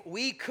life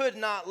we could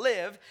not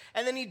live,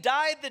 and then he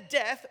died the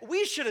death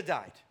we should have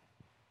died.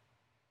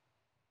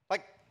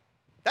 Like,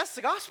 that's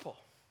the gospel.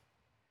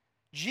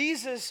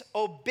 Jesus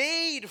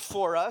obeyed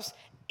for us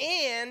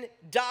and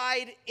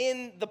died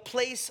in the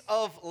place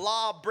of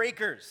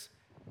lawbreakers,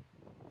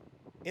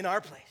 in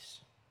our place.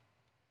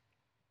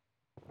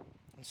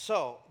 And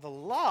so, the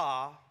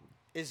law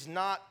is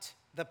not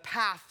the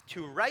path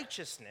to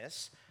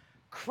righteousness.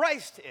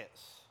 Christ is.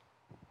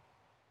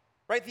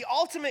 Right? The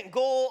ultimate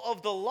goal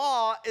of the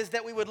law is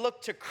that we would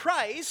look to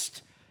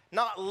Christ,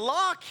 not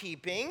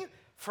law-keeping,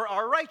 for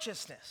our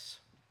righteousness.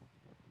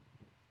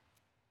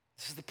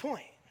 This is the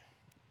point.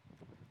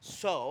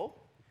 So,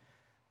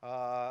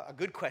 a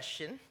good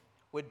question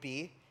would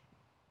be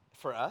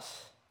for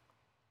us,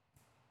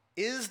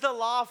 is the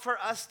law for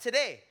us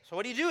today? So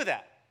what do you do with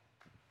that?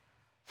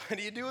 What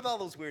do you do with all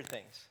those weird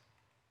things?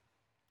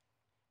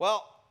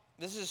 Well,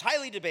 this is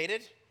highly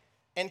debated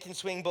and can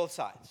swing both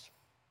sides.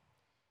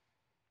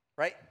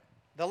 Right?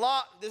 The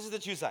law, this is the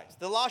two sides.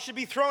 The law should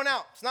be thrown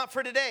out. It's not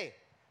for today.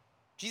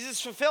 Jesus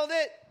fulfilled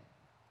it.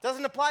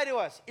 Doesn't apply to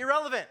us.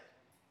 Irrelevant.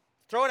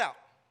 Throw it out.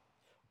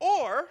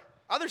 Or,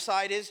 other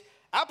side is,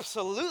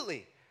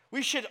 absolutely.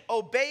 We should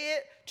obey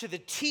it to the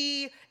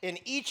T in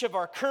each of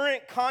our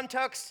current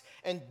contexts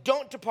and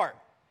don't depart.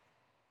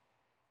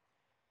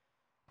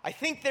 I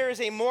think there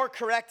is a more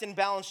correct and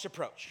balanced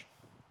approach.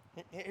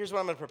 Here's what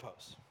I'm going to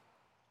propose.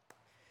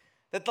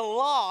 That the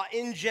law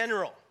in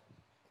general,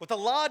 what the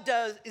law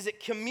does is it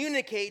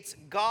communicates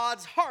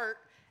God's heart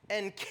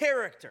and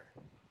character.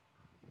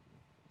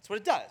 That's what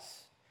it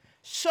does.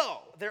 So,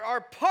 there are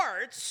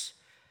parts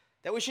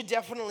that we should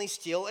definitely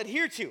still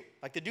adhere to.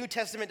 Like the New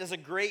Testament does a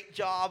great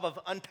job of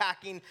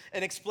unpacking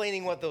and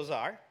explaining what those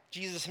are.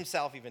 Jesus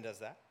himself even does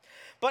that.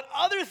 But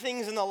other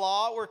things in the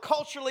law were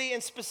culturally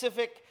and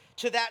specific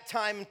to that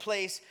time and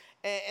place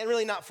and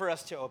really not for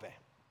us to obey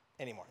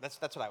anymore. That's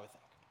what I would think.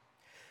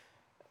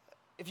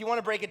 If you want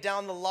to break it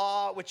down, the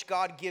law which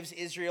God gives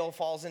Israel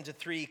falls into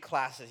three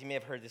classes. You may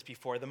have heard this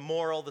before: the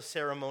moral, the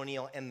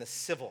ceremonial, and the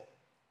civil.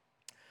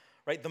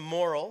 Right? The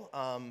moral,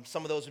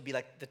 some of those would be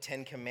like the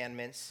 10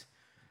 Commandments,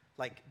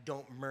 like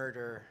don't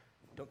murder,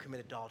 don't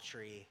commit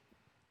adultery,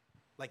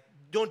 like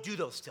don't do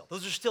those still.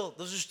 Those are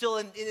still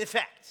in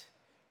effect.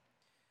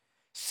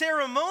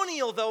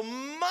 Ceremonial, though,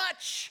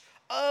 much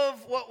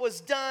of what was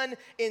done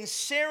in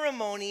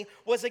ceremony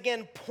was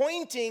again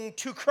pointing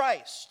to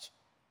Christ.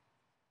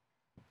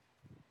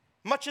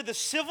 Much of the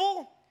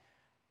civil,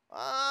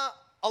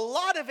 a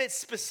lot of it's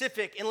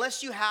specific.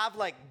 Unless you have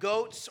like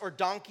goats or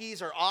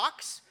donkeys or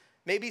ox,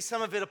 maybe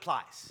some of it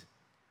applies.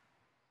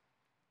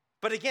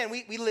 But again,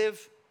 we live,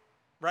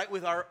 right,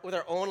 with our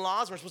own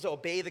laws. We're supposed to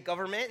obey the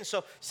government. And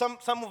so some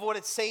of what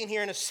it's saying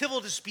here in a civil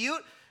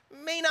dispute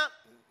may not,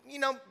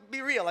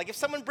 be real. Like if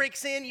someone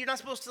breaks in, you're not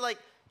supposed to like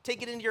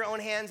take it into your own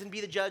hands and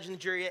be the judge and the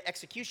jury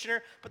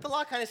executioner. But the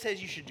law kind of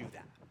says you should do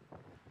that.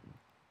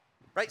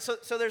 Right?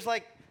 So there's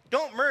like,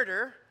 don't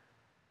murder.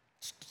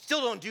 Still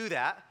don't do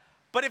that.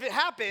 But if it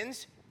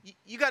happens,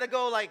 you got to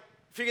go like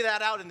figure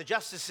that out in the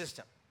justice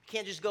system. You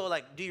can't just go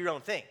like do your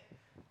own thing,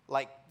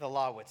 like the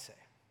law would say.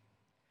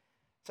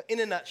 So in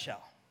a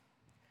nutshell,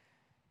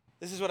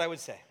 this is what I would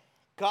say.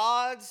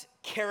 God's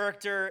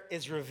character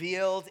is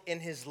revealed in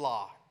his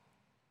law.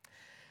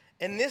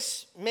 And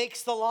this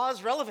makes the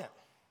laws relevant.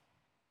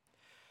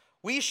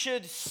 We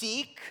should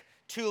seek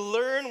to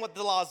learn what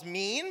the laws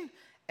mean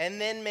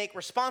and then make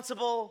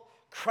responsible,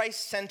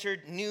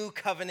 Christ-centered new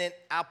covenant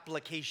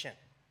application.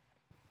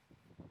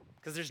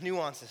 Because there's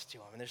nuances to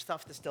them, and there's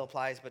stuff that still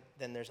applies, but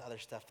then there's other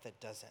stuff that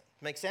doesn't.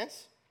 Make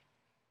sense?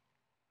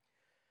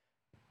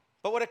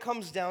 But what it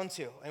comes down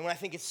to, and what I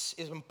think is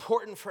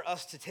important for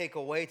us to take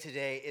away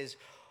today, is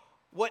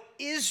what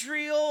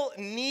Israel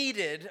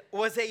needed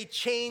was a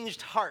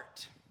changed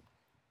heart.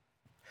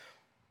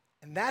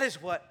 And that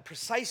is what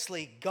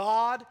precisely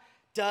God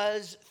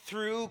does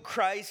through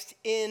Christ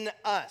in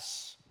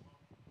us.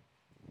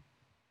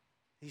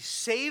 He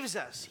saves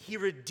us. He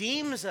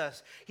redeems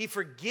us. He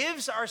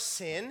forgives our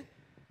sin.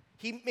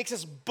 He makes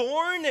us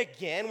born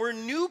again. We're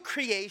new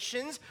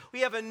creations.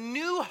 We have a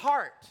new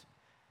heart.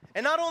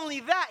 And not only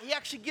that, he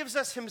actually gives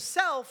us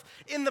himself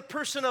in the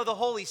person of the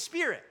Holy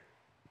Spirit.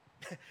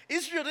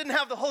 Israel didn't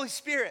have the Holy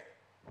Spirit,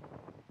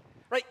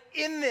 right,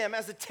 in them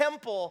as a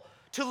temple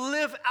to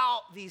live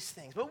out these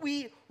things. But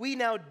we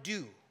now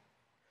do.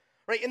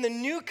 Right, in the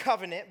new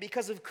covenant,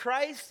 because of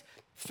Christ's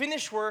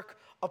finished work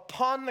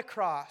upon the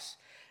cross,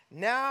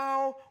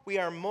 now we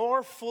can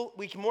more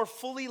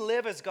fully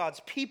live as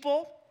God's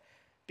people,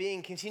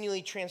 being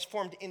continually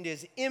transformed into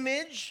his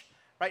image,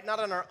 right? Not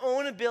on our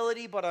own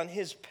ability, but on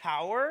his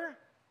power.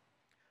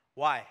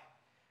 Why?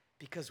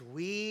 Because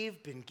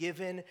we've been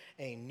given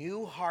a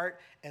new heart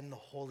and the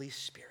Holy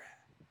Spirit.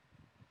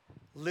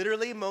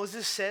 Literally,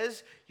 Moses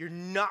says, you're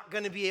not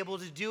going to be able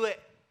to do it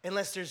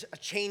unless there's a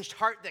changed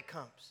heart that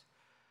comes.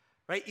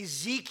 Right?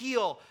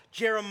 Ezekiel,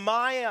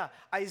 Jeremiah,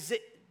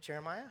 Isaiah.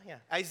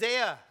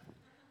 I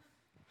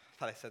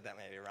thought I said that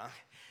maybe wrong.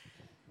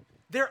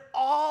 They're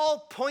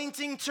all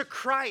pointing to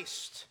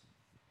Christ.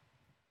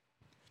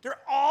 They're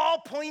all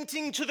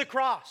pointing to the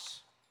cross.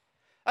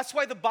 That's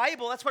why the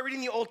Bible, that's why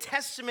reading the Old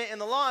Testament and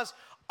the laws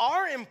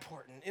are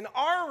important and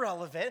are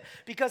relevant,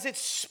 because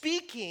it's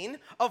speaking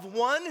of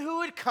one who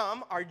would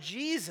come, our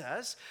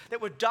Jesus,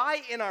 that would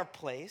die in our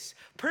place,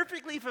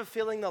 perfectly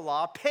fulfilling the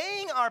law,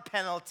 paying our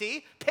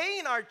penalty,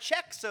 paying our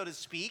check, so to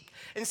speak,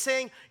 and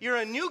saying, you're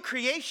a new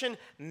creation,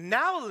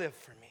 now live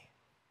for me.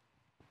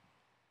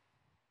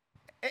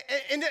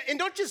 And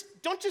don't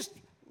just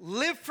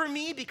live for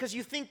me because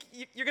you think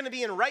you're going to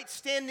be in right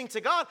standing to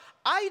God.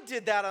 I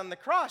did that on the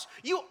cross.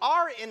 You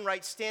are in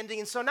right standing,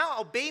 and so now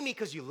obey me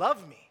because you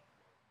love me.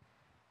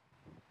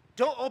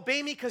 Don't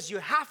obey me because you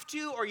have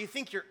to, or you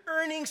think you're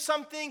earning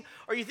something,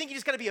 or you think you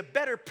just got to be a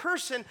better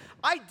person.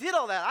 I did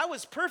all that. I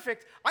was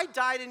perfect. I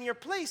died in your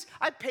place.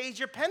 I paid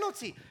your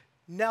penalty.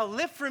 Now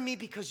live for me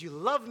because you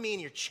love me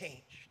and you're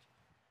changed.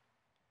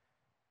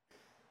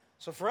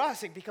 So for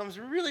us, it becomes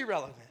really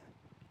relevant.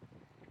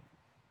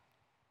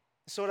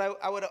 So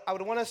what I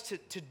would want us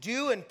to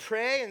do and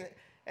pray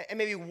and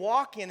maybe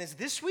walk in is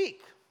this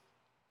week.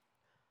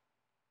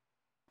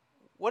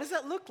 What does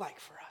that look like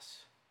for us?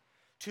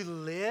 To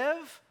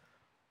live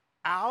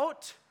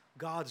out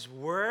God's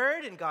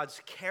word and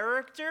God's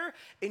character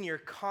in your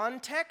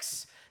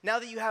context now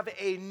that you have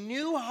a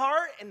new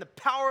heart and the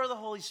power of the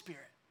Holy Spirit.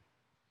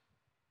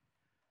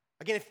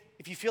 Again,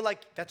 if you feel like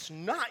that's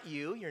not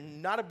you, you're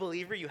not a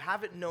believer, you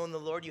haven't known the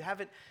Lord, you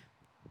haven't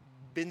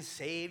been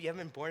saved, you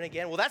haven't been born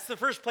again, well, that's the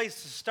first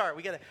place to start.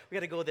 We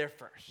gotta go there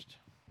first.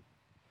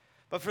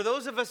 But for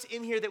those of us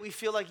in here that we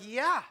feel like,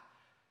 yeah,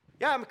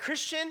 I'm a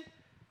Christian,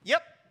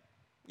 yep,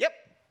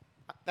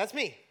 that's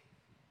me.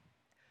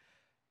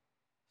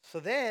 So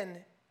then,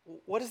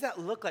 what does that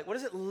look like? What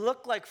does it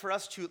look like for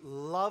us to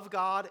love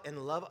God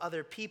and love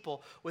other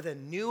people with a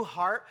new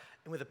heart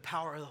and with the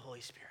power of the Holy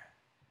Spirit?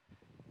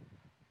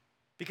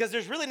 Because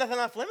there's really nothing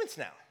off limits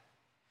now.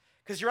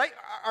 Because you're right,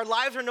 our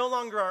lives are no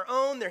longer our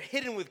own. They're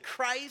hidden with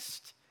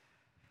Christ.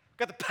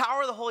 We've got the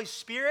power of the Holy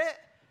Spirit.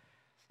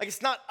 Like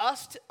it's not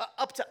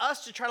up to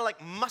us to try to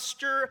like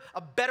muster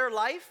a better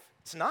life.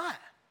 It's not.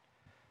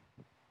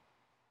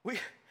 We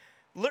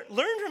learn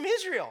from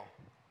Israel.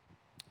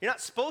 You're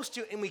not supposed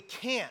to, and we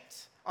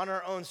can't on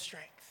our own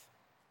strength.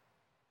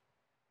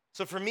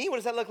 So for me, what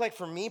does that look like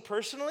for me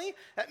personally?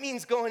 That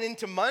means going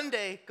into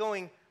Monday,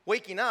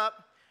 waking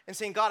up, and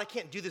saying, God, I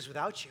can't do this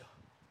without you.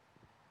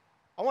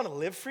 I want to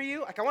live for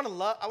you. Like, I want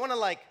to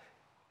like,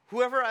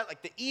 whoever,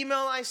 like the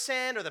email I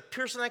send or the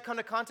person I come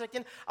to contact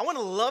in, I want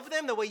to love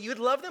them the way you'd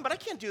love them, but I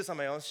can't do this on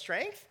my own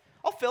strength.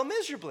 I'll fail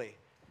miserably.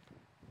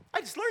 I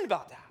just learned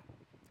about that.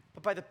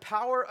 But by the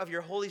power of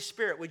your Holy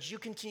Spirit, would you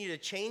continue to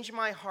change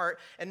my heart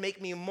and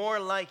make me more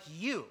like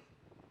you?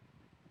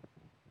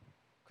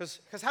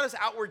 Because how does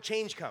outward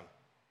change come?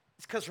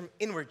 It comes from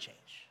inward change.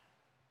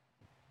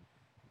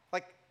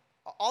 Like,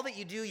 all that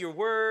you do, your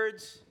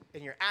words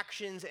and your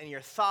actions and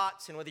your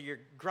thoughts, and whether you're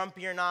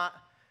grumpy or not,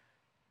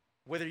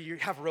 whether you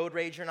have road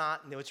rage or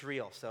not, no, it's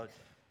real. So,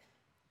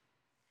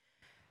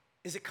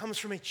 it comes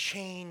from a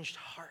changed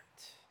heart.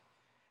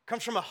 It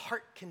comes from a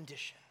heart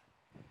condition.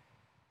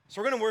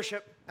 So we're going to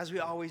worship, as we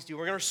always do.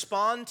 We're going to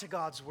respond to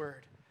God's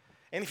word.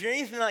 And if you're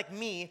anything like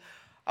me,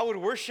 I would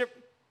worship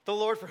the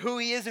Lord for who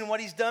he is and what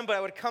he's done, but I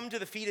would come to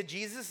the feet of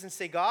Jesus and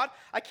say, God,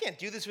 I can't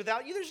do this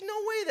without you. There's no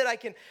way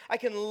that I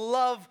can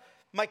love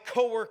my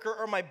coworker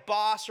or my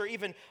boss or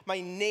even my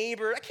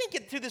neighbor. I can't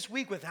get through this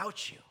week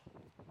without you.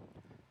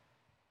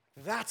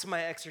 That's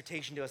my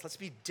exhortation to us. Let's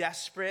be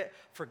desperate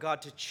for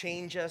God to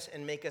change us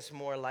and make us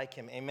more like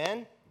him.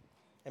 Amen?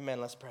 Amen.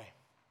 Let's pray.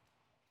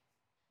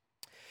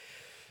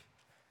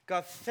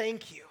 God,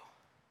 thank you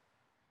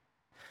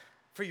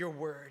for your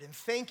word, and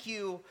thank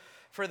you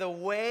for the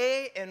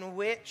way in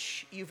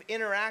which you've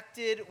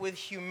interacted with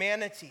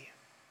humanity,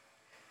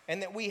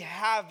 and that we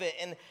have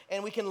it,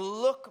 and we can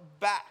look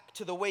back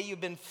to the way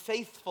you've been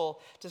faithful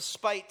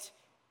despite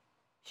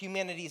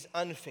humanity's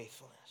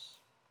unfaithfulness.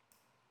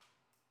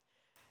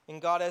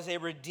 And God, as a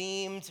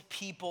redeemed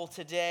people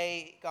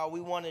today, God,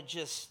 we want to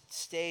just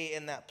stay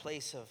in that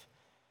place of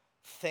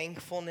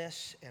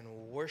thankfulness and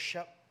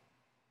worship.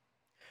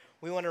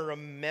 We want to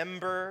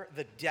remember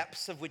the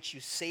depths of which you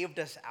saved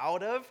us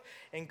out of.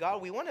 And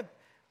God,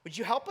 would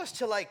you help us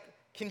to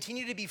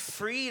continue to be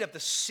freed of the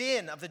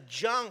sin, of the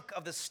junk,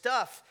 of the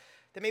stuff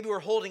that maybe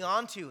we're holding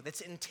on to,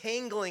 that's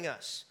entangling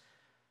us,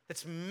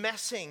 that's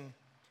messing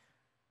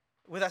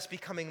with us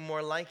becoming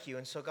more like you.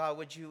 And so God,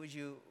 would you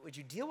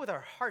deal with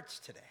our hearts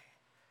today?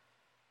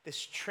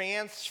 This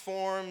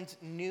transformed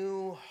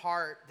new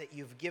heart that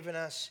you've given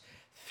us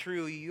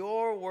through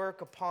your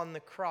work upon the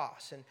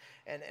cross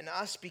and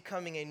us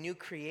becoming a new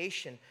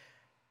creation.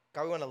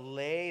 God, we want to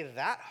lay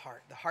that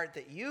heart, the heart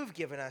that you've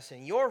given us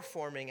and you're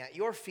forming at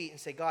your feet, and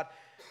say, God,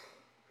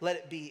 let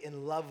it be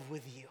in love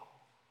with you,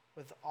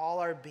 with all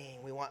our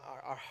being. We want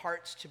our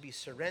hearts to be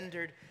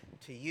surrendered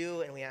to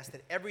you, and we ask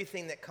that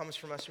everything that comes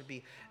from us would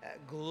be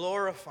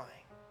glorifying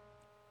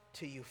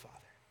to you, Father.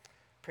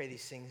 Pray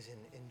these things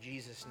in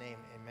Jesus' name,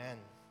 amen.